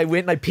with like, And I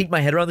went and I peeked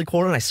my head around the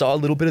corner and I saw a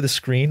little bit of the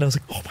screen. I was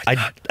like, oh my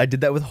God. I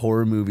did that with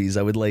horror movies.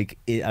 I would like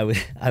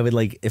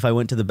if I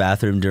went to the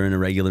bathroom during a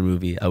regular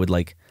movie, I would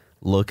like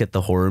look at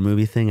the horror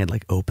movie thing, I'd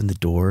like open the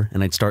door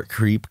and I'd start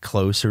creep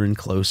closer and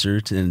closer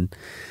to, and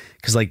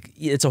because like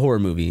it's a horror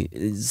movie,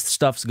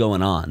 stuff's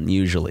going on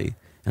usually,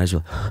 and I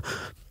just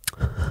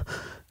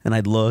and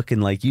I'd look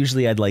and like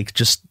usually I'd like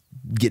just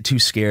get too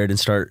scared and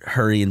start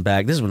hurrying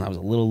back. This is when I was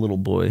a little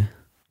boy.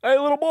 Hey,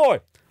 little boy.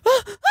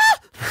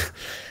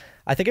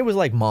 I think it was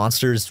like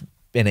Monsters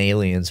and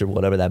Aliens or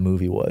whatever that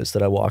movie was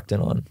that I walked in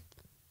on.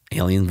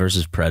 Alien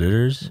versus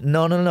Predators?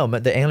 No,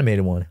 the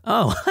animated one.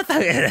 Oh,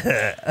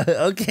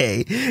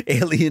 okay.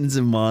 Aliens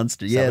and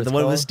Monsters. Yeah, what the it's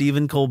one called? with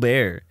Stephen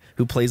Colbert,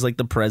 who plays like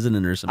the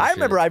president or something. I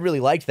remember I really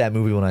liked that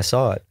movie when I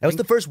saw it. That was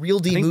the first real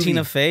D I think movie.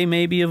 Tina Fey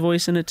may be a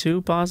voice in it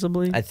too,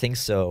 possibly. I think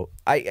so.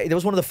 It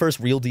was one of the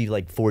first real D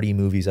like 4D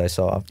movies I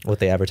saw. What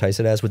they advertised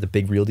it as with the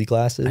big real D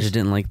glasses. I just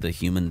didn't like the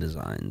human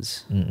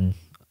designs.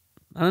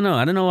 I don't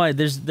know why.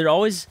 They're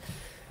always.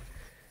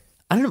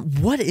 I don't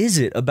know, what is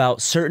it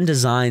about certain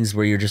designs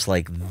where you're just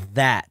like,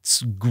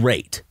 that's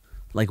great?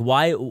 Like,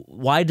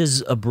 why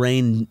does a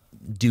brain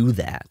do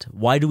that?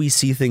 Why do we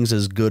see things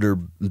as good or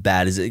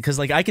bad? Is it because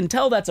like I can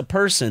tell that's a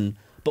person,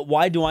 but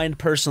why do I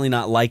personally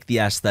not like the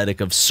aesthetic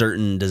of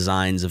certain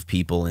designs of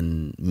people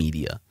in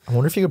media? I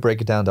wonder if you could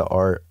break it down to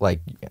art,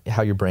 like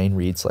how your brain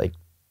reads like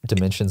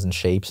dimensions and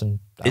shapes, and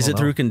Is it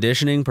through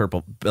conditioning,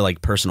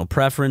 like personal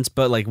preference?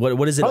 But like,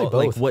 what is it? Probably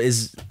Like, both. what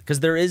is? Because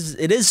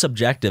it is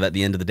subjective at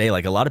the end of the day.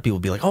 Like a lot of people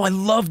be like, "Oh, I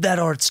love that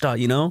art style."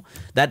 You know,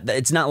 that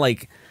it's not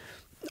like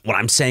what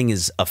I'm saying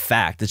is a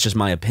fact. It's just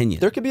my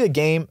opinion. There could be a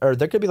game, or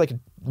there could be like a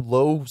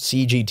low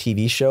CG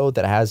TV show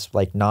that has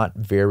like not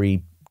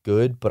very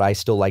good, but I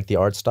still like the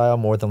art style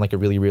more than like a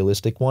really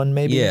realistic one,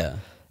 maybe. Yeah.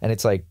 And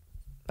it's like,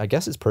 I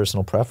guess it's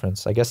personal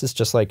preference. I guess it's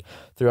just like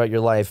throughout your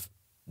life,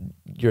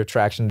 your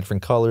attraction to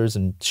different colors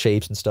and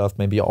shapes and stuff,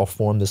 maybe all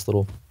form this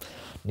little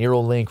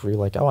neural link where you're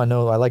like, oh, I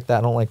know, I like that,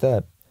 I don't like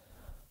that.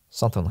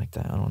 Something like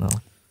that. I don't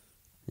know.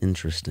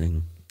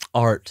 Interesting.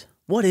 Art.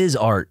 What is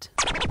art?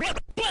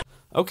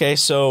 Okay,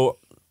 so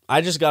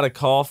I just got a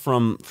call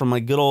from my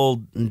good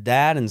old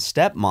dad and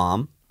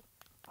stepmom,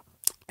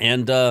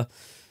 and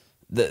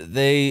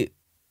they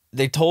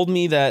told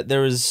me that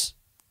there's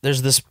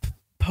this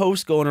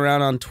post going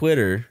around on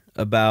Twitter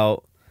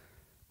about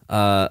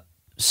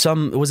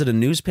was it a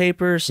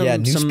newspaper?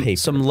 Newspaper.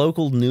 Some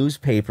local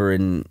newspaper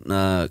in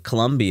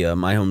Columbia,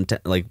 my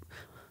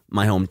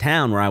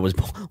hometown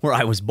where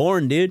I was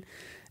born, dude.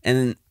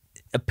 And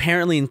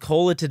apparently in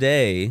Cola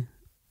today,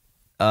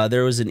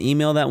 there was an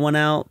email that went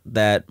out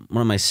that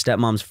one of my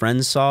stepmom's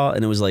friends saw,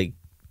 and it was like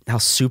how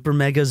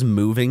SuperMega's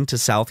moving to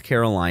South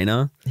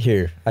Carolina.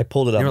 Here, I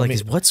pulled it up. They were like,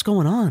 "What's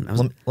going on?" I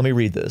was like, let me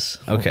read this.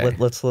 Okay.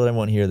 Let's let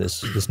everyone hear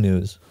this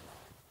news.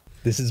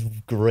 This is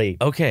great.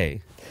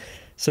 "Okay,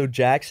 So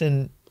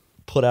Jackson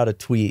put out a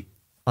tweet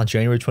on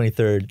January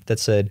 23rd that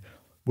said,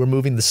 "We're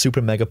moving the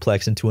Super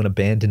Megaplex into an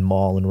abandoned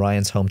mall in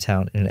Ryan's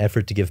hometown in an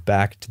effort to give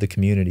back to the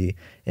community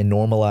and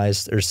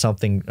normalize or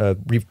something,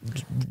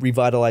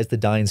 revitalize the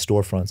dying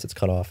storefronts." It's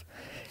cut off.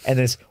 And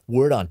this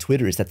word on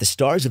Twitter is that the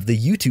stars of the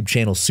YouTube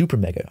channel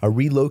SuperMega are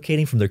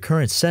relocating from their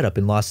current setup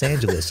in Los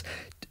Angeles,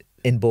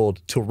 in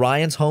bold, to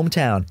Ryan's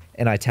hometown,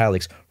 in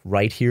italics,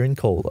 right here in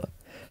Cola.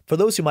 For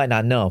those who might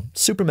not know,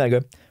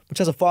 SuperMega, which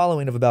has a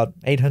following of about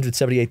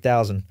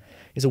 878,000,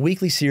 is a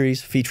weekly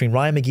series featuring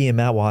Ryan McGee and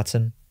Matt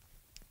Watson,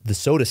 the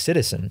Soda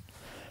Citizen,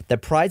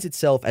 that prides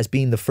itself as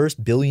being the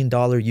first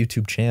billion-dollar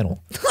YouTube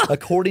channel.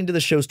 According to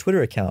the show's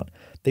Twitter account,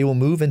 they will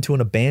move into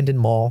an abandoned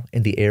mall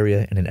in the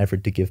area in an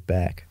effort to give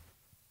back.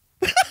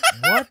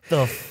 what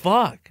the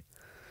fuck?"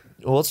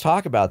 Well, let's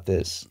talk about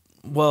this.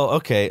 Well,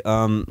 okay.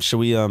 Should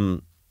we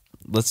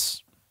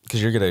let's,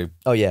 because you're gonna.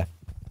 Oh, yeah.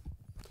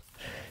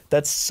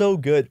 That's so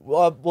good.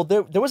 Well,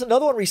 there was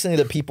another one recently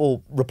that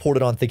people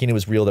reported on thinking it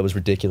was real that was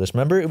ridiculous.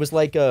 Remember? It was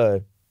like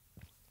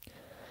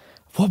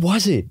what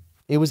was it?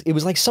 It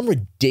was like some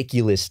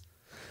ridiculous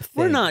thing.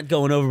 We're not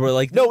going over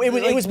like No, it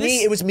was like me.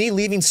 this- It was me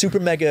leaving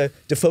SuperMega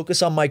to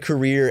focus on my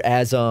career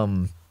as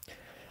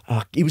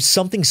it was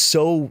something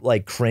so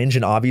like cringe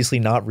and obviously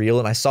not real,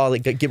 and I saw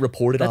like get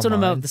reported. That's what I'm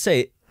online. about to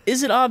say.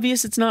 Is it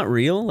obvious it's not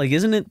real? Like,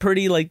 isn't it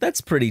pretty like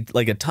that's pretty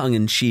like a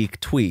tongue-in-cheek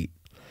tweet?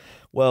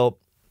 Well,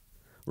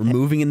 We're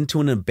moving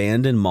into an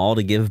abandoned mall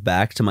to give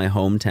back to my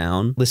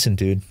hometown. listen,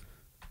 dude.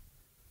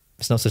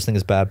 There's no such thing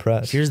as bad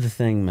press. Here's the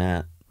thing,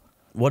 Matt.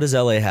 What does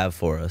LA have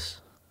for us?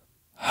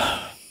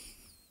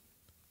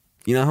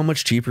 You know how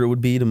much cheaper it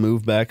would be to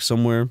move back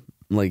somewhere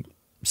like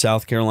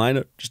South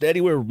Carolina, just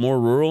anywhere more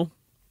rural?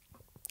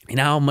 You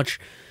know how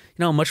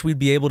much we'd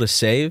be able to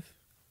save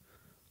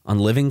on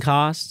living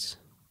costs?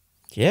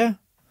 Yeah,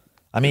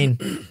 I mean,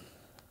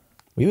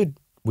 we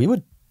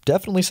would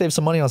definitely save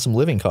some money on some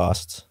living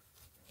costs.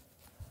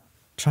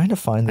 Trying to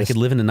find I this. could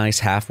live in a nice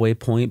halfway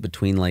point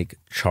between like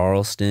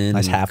Charleston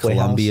Nice and halfway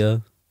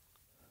Columbia.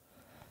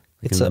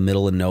 Like It's in a- the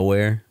middle of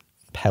nowhere.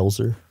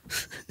 Pelzer,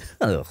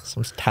 Ugh.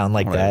 some town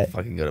like I'm gonna that.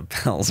 fucking go to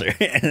Pelzer.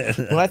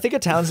 When I think of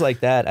towns like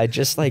that, I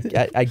just like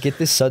I get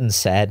this sudden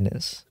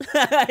sadness,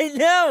 I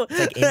know.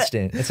 like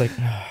instant. It's like,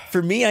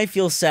 For me, I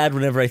feel sad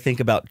whenever I think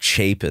about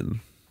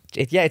Chapin.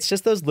 it's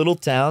just those little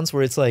towns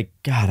where it's like,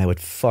 God, I would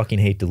fucking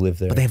hate to live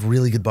there. But they have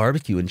really good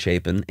barbecue in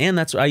Chapin, and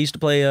that's I used to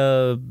play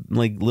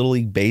like Little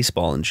League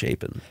baseball in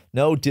Chapin.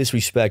 No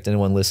disrespect to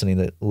anyone listening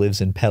that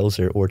lives in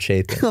Pelzer or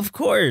Chapin. Of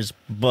course,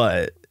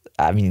 but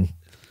I mean,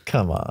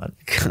 come on.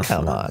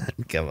 Come on.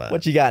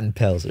 What you got in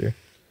Pelzer?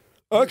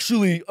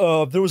 Actually,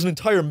 there was an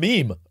entire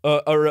meme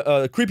or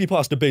a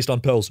creepypasta based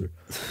on Pelzer.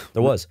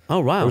 There was. Oh,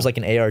 wow. There was like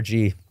an ARG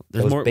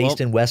that was based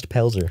in West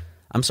Pelzer.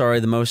 I'm sorry,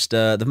 the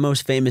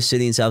most famous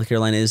city in South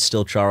Carolina is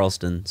still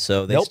Charleston.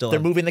 So they're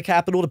moving the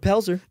capital to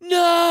Pelzer.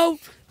 No,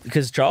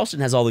 because Charleston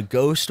has all the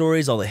ghost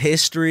stories, all the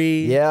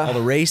history, all the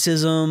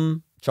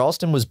racism.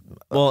 Charleston was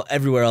well,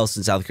 everywhere else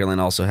in South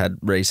Carolina also had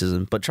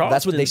racism, but Charleston.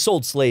 That's what they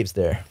sold slaves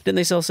there. Didn't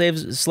they sell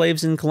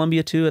slaves in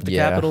Columbia too at the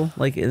Capitol,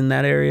 like in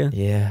that area?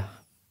 Yeah,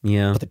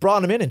 yeah. But they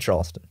brought them in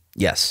Charleston.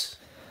 Yes,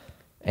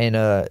 and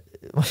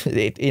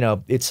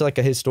it's like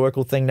a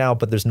historical thing now,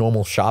 but there's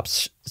normal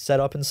shops set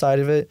up inside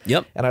of it.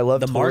 Yep. And I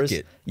love the tours.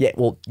 market. Yeah,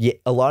 well, yeah,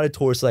 a lot of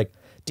tourists like,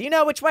 do you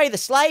know which way the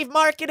slave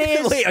market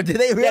is? Wait, did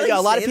they really? Yeah,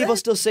 a lot of say people that?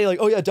 still say like,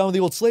 oh yeah, down the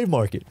old slave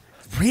market.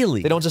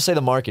 Really? They don't just say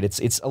the market.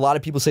 It's a lot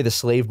of people say the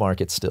slave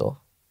market still.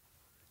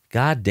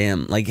 God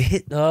damn! Like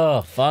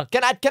oh fuck!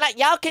 Can I?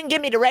 Y'all can give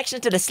me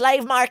directions to the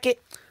slave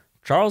market.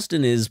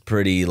 Charleston is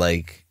pretty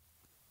like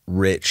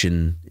rich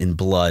in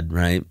blood,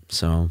 right?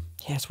 So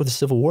yeah, that's where the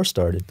Civil War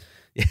started.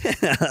 Yeah,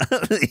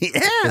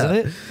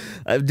 isn't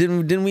it?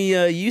 Didn't we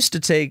used to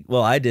take?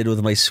 Well, I did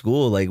with my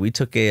school. Like we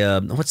took a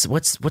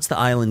what's the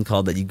island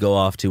called that you go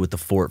off to with the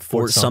fort?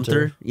 Fort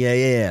Sumter.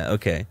 Yeah.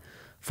 Okay,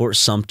 Fort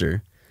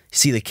Sumter.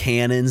 See the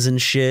cannons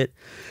and shit.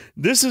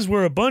 This is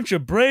where a bunch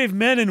of brave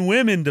men and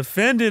women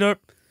defended our.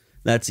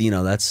 That's I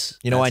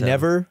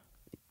never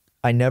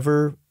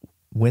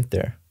went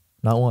there.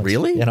 Not once.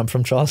 Really? And I'm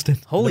from Charleston.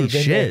 Holy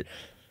shit.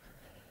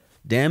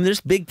 Damn, there's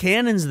big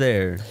cannons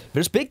there.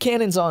 There's big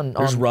cannons on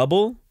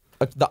rubble.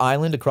 The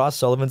island across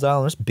Sullivan's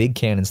Island. There's big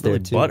cannons there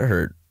too. Butt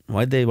hurt.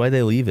 Why'd they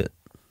leave it?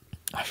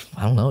 I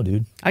don't know,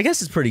 dude. I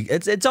guess it's pretty.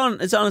 It's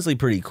honestly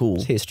pretty cool.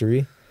 It's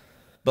history.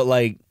 But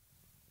like,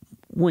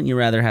 wouldn't you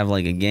rather have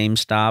like a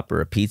GameStop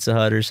or a Pizza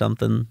Hut or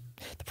something?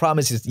 The problem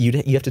is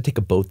you have to take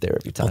a boat there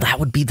every time. Well, that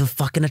would be the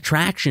fucking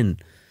attraction.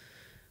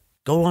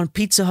 Go on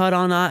Pizza Hut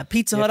on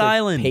Pizza Hut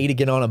Island. Pay to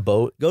get on a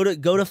boat. Go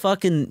to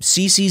fucking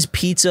Cece's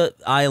Pizza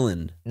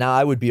Island. Now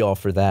I would be all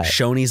for that.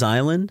 Shoney's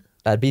Island.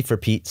 I'd be for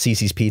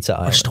Cece's Pizza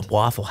Island. Or just a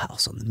Waffle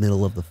House in the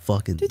middle of the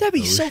fucking. Dude, that'd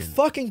be ocean. so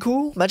fucking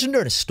cool. Imagine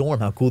during a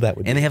storm, how cool that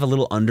would be. And they have a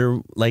little under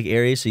like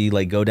area, so you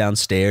like go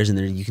downstairs and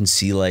then you can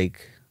see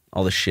like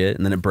all the shit,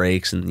 and then it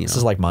breaks, and This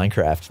is like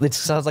Minecraft. It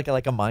sounds like a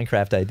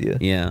Minecraft idea.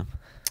 Yeah.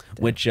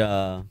 Damn. Which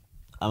I'm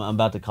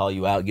about to call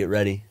you out. Get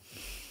ready.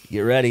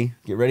 Get ready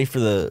for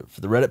the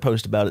Reddit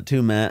post about it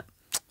too, Matt.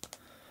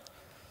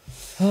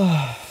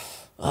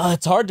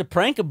 It's hard to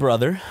prank a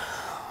brother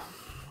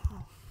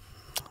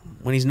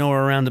when he's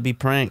nowhere around to be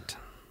pranked.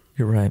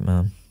 You're right,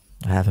 man.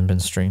 I haven't been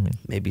streaming.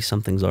 Maybe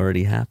something's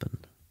already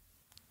happened.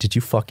 Did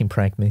you fucking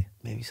prank me?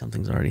 Maybe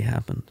something's already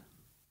happened.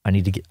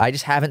 I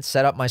just haven't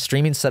set up my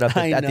streaming setup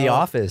at the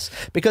office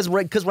because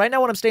right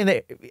now when I'm staying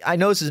there, I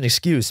know this is an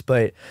excuse,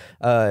 but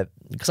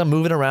because I'm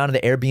moving around in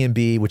the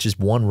Airbnb, which is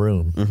one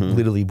room,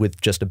 literally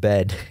with just a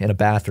bed and a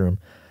bathroom.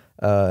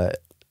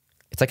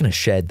 It's like in a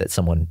shed that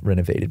someone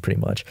renovated pretty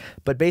much.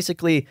 But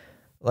basically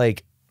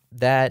like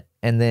that,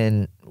 and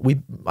then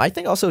I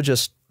think also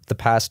just the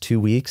past 2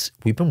 weeks,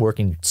 we've been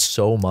working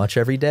so much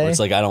every day. It's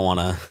like I don't want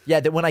to. Yeah,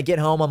 that when I get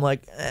home, I'm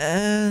like,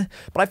 But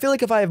I feel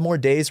like if I have more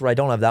days where I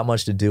don't have that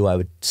much to do, I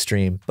would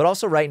stream. But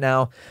also right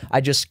now, I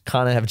just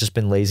kind of have just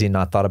been lazy and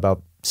not thought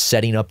about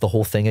setting up the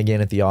whole thing again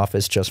at the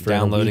office just for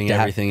downloading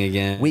everything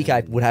again. Week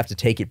I would have to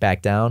take it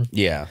back down.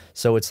 Yeah.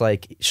 So it's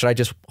like, should I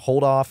just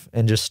hold off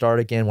and just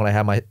start again when I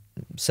have my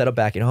setup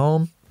back at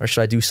home, or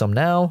should I do some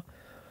now?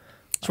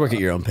 Just work at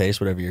your own pace,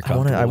 whatever you're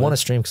comfortable I want to with.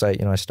 stream because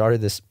I started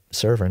this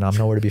server and I'm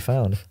nowhere to be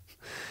found.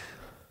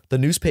 The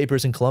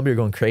newspapers in Columbia are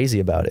going crazy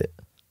about it.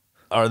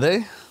 Are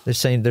they? They're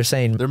saying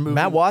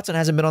Matt Watson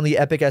hasn't been on the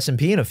Epic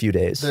S&P in a few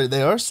days.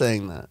 They are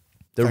saying that.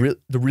 They're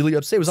really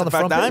upset. It was on the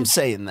front page. I'm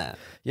saying that.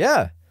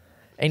 Yeah.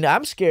 And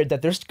I'm scared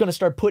that they're going to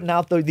start putting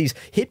out these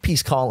hit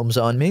piece columns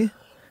on me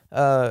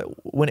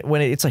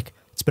when it's like,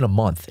 it's been a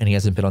month and he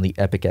hasn't been on the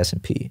Epic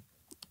S&P.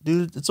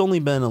 Dude, it's only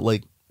been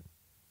like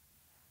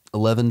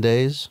 11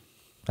 days.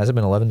 Has it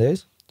been 11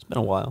 days? It's been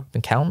a while.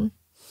 Been counting?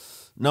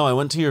 No, I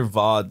went to your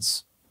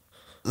VODs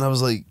and I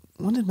was like,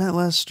 when did Matt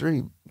last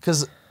stream?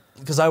 Because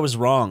I was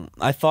wrong.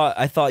 I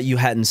thought you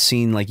hadn't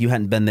seen, like, you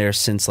hadn't been there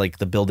since like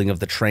the building of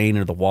the train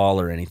or the wall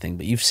or anything,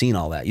 but you've seen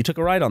all that. You took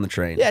a ride on the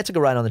train. Yeah, I took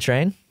a ride on the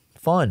train.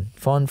 Fun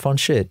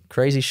shit.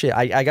 Crazy shit.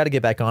 I got to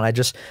get back on.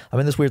 I'm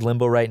in this weird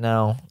limbo right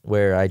now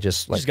where I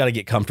just like. You just got to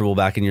get comfortable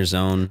back in your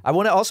zone. I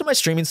want to. Also, my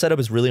streaming setup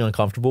is really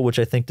uncomfortable, which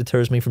I think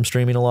deters me from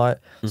streaming a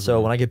lot.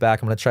 So when I get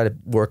back, I'm going to try to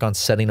work on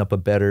setting up a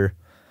better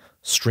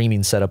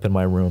streaming setup in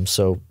my room.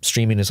 So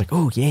streaming is like,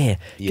 oh yeah,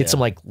 get some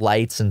like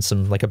lights and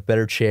some like a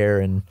better chair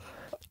and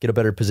get a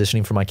better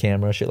positioning for my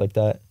camera, shit like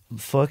that.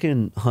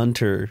 Fucking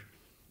Hunter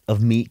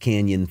of Meat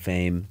Canyon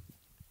fame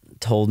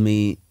told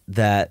me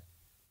that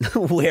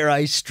where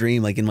I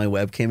stream, like in my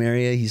webcam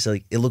area, he's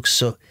like, it looks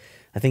so.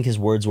 I think his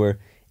words were,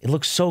 "It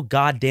looks so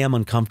goddamn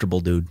uncomfortable,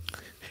 dude."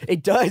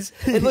 It does.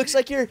 It looks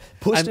like you're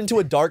pushed into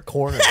a dark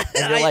corner.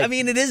 And you're like, I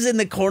mean, it is in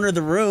the corner of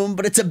the room,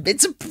 but it's a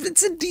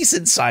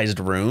decent sized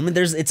room, and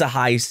it's a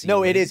high ceiling.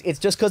 no, it is. It's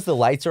just because the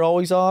lights are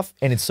always off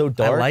and it's so I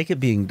dark. like it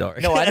being dark.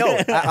 No, I know.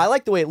 I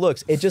like the way it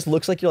looks. It just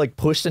looks like you're like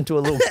pushed into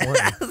a little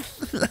corner.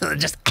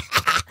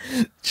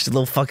 just a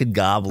little fucking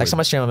goblin. Like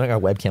somebody stream, I make my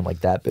webcam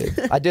like that big.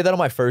 I did that on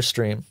my first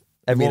stream.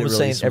 Everyone it was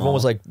really saying, everyone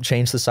was small. like,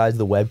 change the size of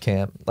the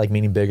webcam, like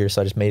meaning bigger.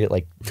 So I just made it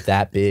like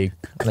that big.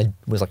 And it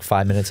was like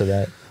 5 minutes of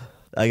that.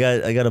 I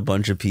got a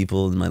bunch of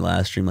people in my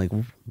last stream like,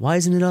 why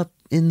isn't it up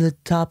in the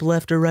top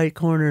left or right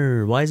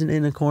corner? Why isn't it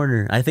in a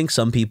corner? I think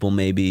some people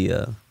may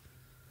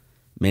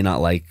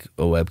not like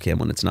a webcam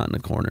when it's not in a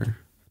corner,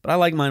 but I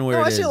like mine where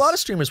No, it I is. see a lot of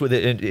streamers with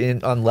it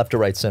in on left or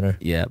right center.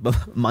 Yeah,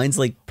 but mine's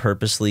like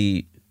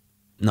purposely.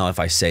 No, if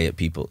I say it,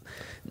 people,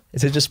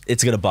 Is it just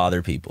it's gonna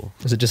bother people.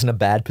 is it just in a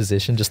bad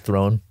position, just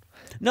thrown?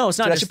 No, it's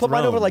not. Dude, I just should put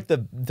mine over thrown. like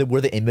the where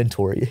the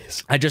inventory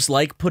is. I just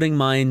like putting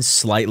mine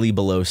slightly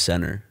below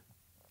center.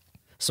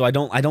 So I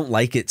don't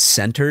like it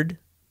centered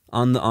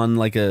on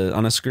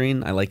a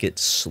screen. I like it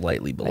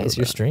slightly below. Hey, it's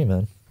your that. stream,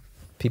 man.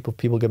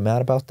 People get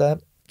mad about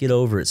that, Get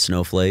over it,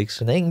 snowflakes.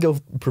 and they can go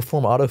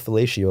perform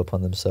autofellatio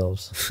upon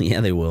themselves.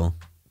 Yeah, they will.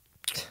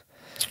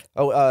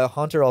 Oh,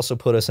 Hunter also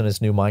put us in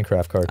his new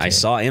Minecraft cartoon. I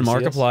saw in You see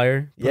us?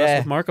 Markiplier. Put us Yeah,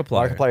 with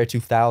Markiplier. Markiplier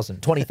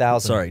 2000,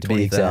 20,000. Sorry, to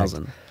be exact.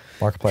 20,000.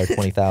 Markiplier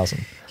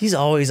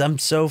 20,000. I'm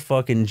so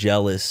fucking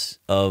jealous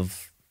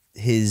of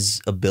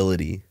his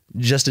ability,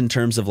 just in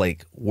terms of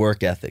like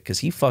work ethic, because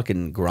he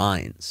fucking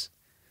grinds.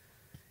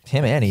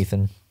 Him and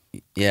Ethan,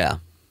 Yeah.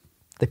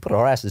 they put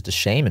our asses to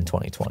shame in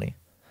 2020.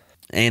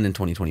 And in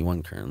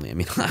 2021 currently. I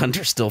mean,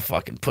 Hunter's still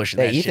fucking pushing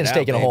Hey, that shit Ethan's out,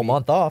 taking a whole baby.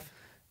 month off,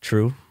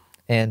 True.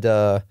 and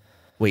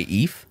Wait,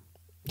 Eve?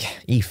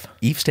 Eve,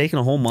 Eve's taking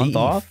a whole month Eve.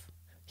 off?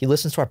 he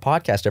listens to our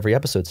podcast every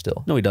episode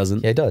still. No, he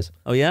doesn't. Yeah, he does.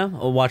 Oh yeah?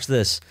 Oh, watch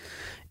this.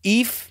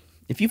 Eve,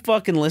 if you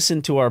fucking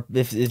listen to our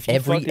if you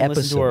Every fucking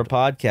listen to our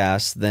episode.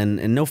 podcast, then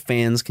and no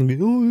fans can be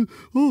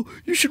oh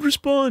you should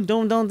respond.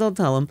 Don't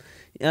tell them.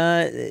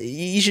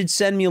 You should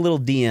send me a little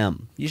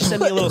DM. You should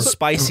send me a little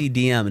spicy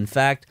DM. In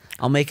fact,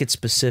 I'll make it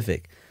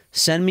specific.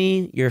 Send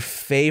me your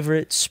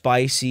favorite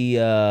spicy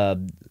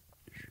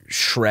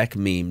Shrek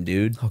meme,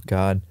 dude. Oh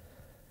God,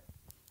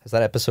 has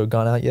that episode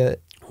gone out yet?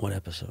 What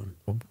episode?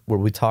 Where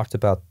we talked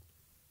about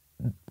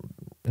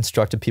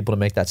instructed people to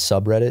make that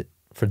subreddit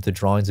for the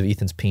drawings of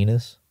Ethan's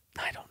penis.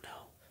 I don't know.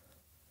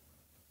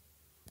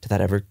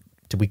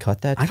 Did we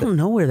cut that? I don't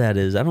know where that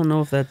is. I don't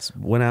know if that's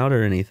went out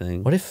or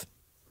anything. What if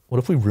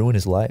we ruin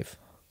his life?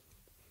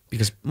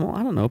 Because, well,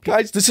 I don't know.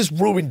 Guys, this has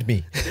ruined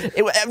me.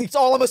 It's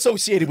all I'm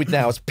associated with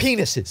now. It's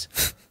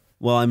penises.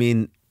 Well, I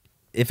mean,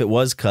 if it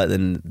was cut,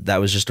 then that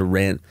was just a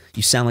rant.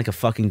 You sound like a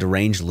fucking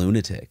deranged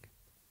lunatic.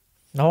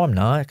 No, I'm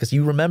not, because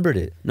you remembered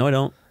it. No, I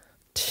don't.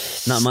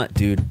 Not much,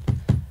 dude.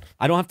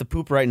 I don't have to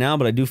poop right now,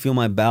 but I do feel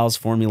my bowels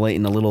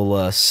formulating a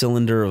little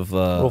cylinder of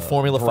Little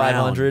Formula brown.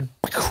 500.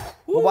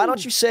 Well, why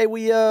don't you say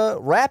we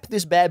wrap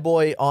this bad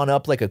boy on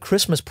up like a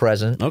Christmas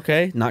present,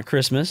 Okay, not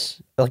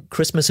Christmas. like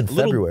Christmas in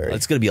February.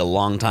 It's gonna be a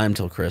long time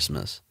till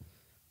Christmas.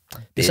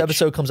 This Bitch.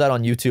 episode comes out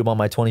on YouTube on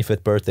my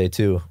 25th birthday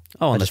too.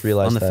 Oh, I just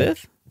realized on the that.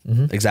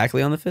 5th?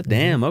 Exactly on the 5th?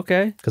 Damn,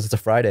 okay. Because it's a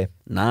Friday.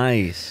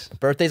 Nice.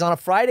 Birthday's on a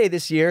Friday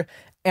this year,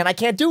 and I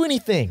can't do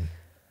anything.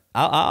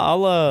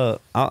 I'll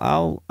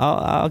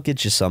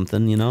get you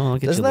something, you know? I'll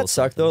get Doesn't you a that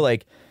suck though?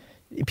 Like,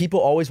 people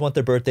always want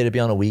their birthday to be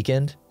on a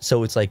weekend,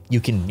 so it's like you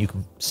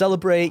can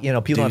celebrate. You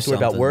know, people Do don't have to worry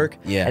about something. work.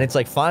 Yeah. And it's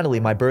like finally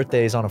my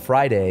birthday is on a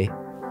Friday,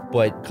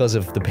 but because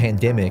of the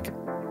pandemic,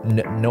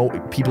 no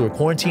people are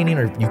quarantining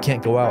or you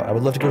can't go out. I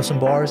would love to go to some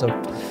bars.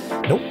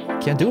 Nope,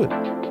 can't do it.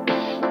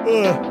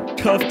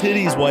 Cuff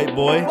titties, white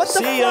boy. What the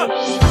See fuck?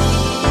 ya.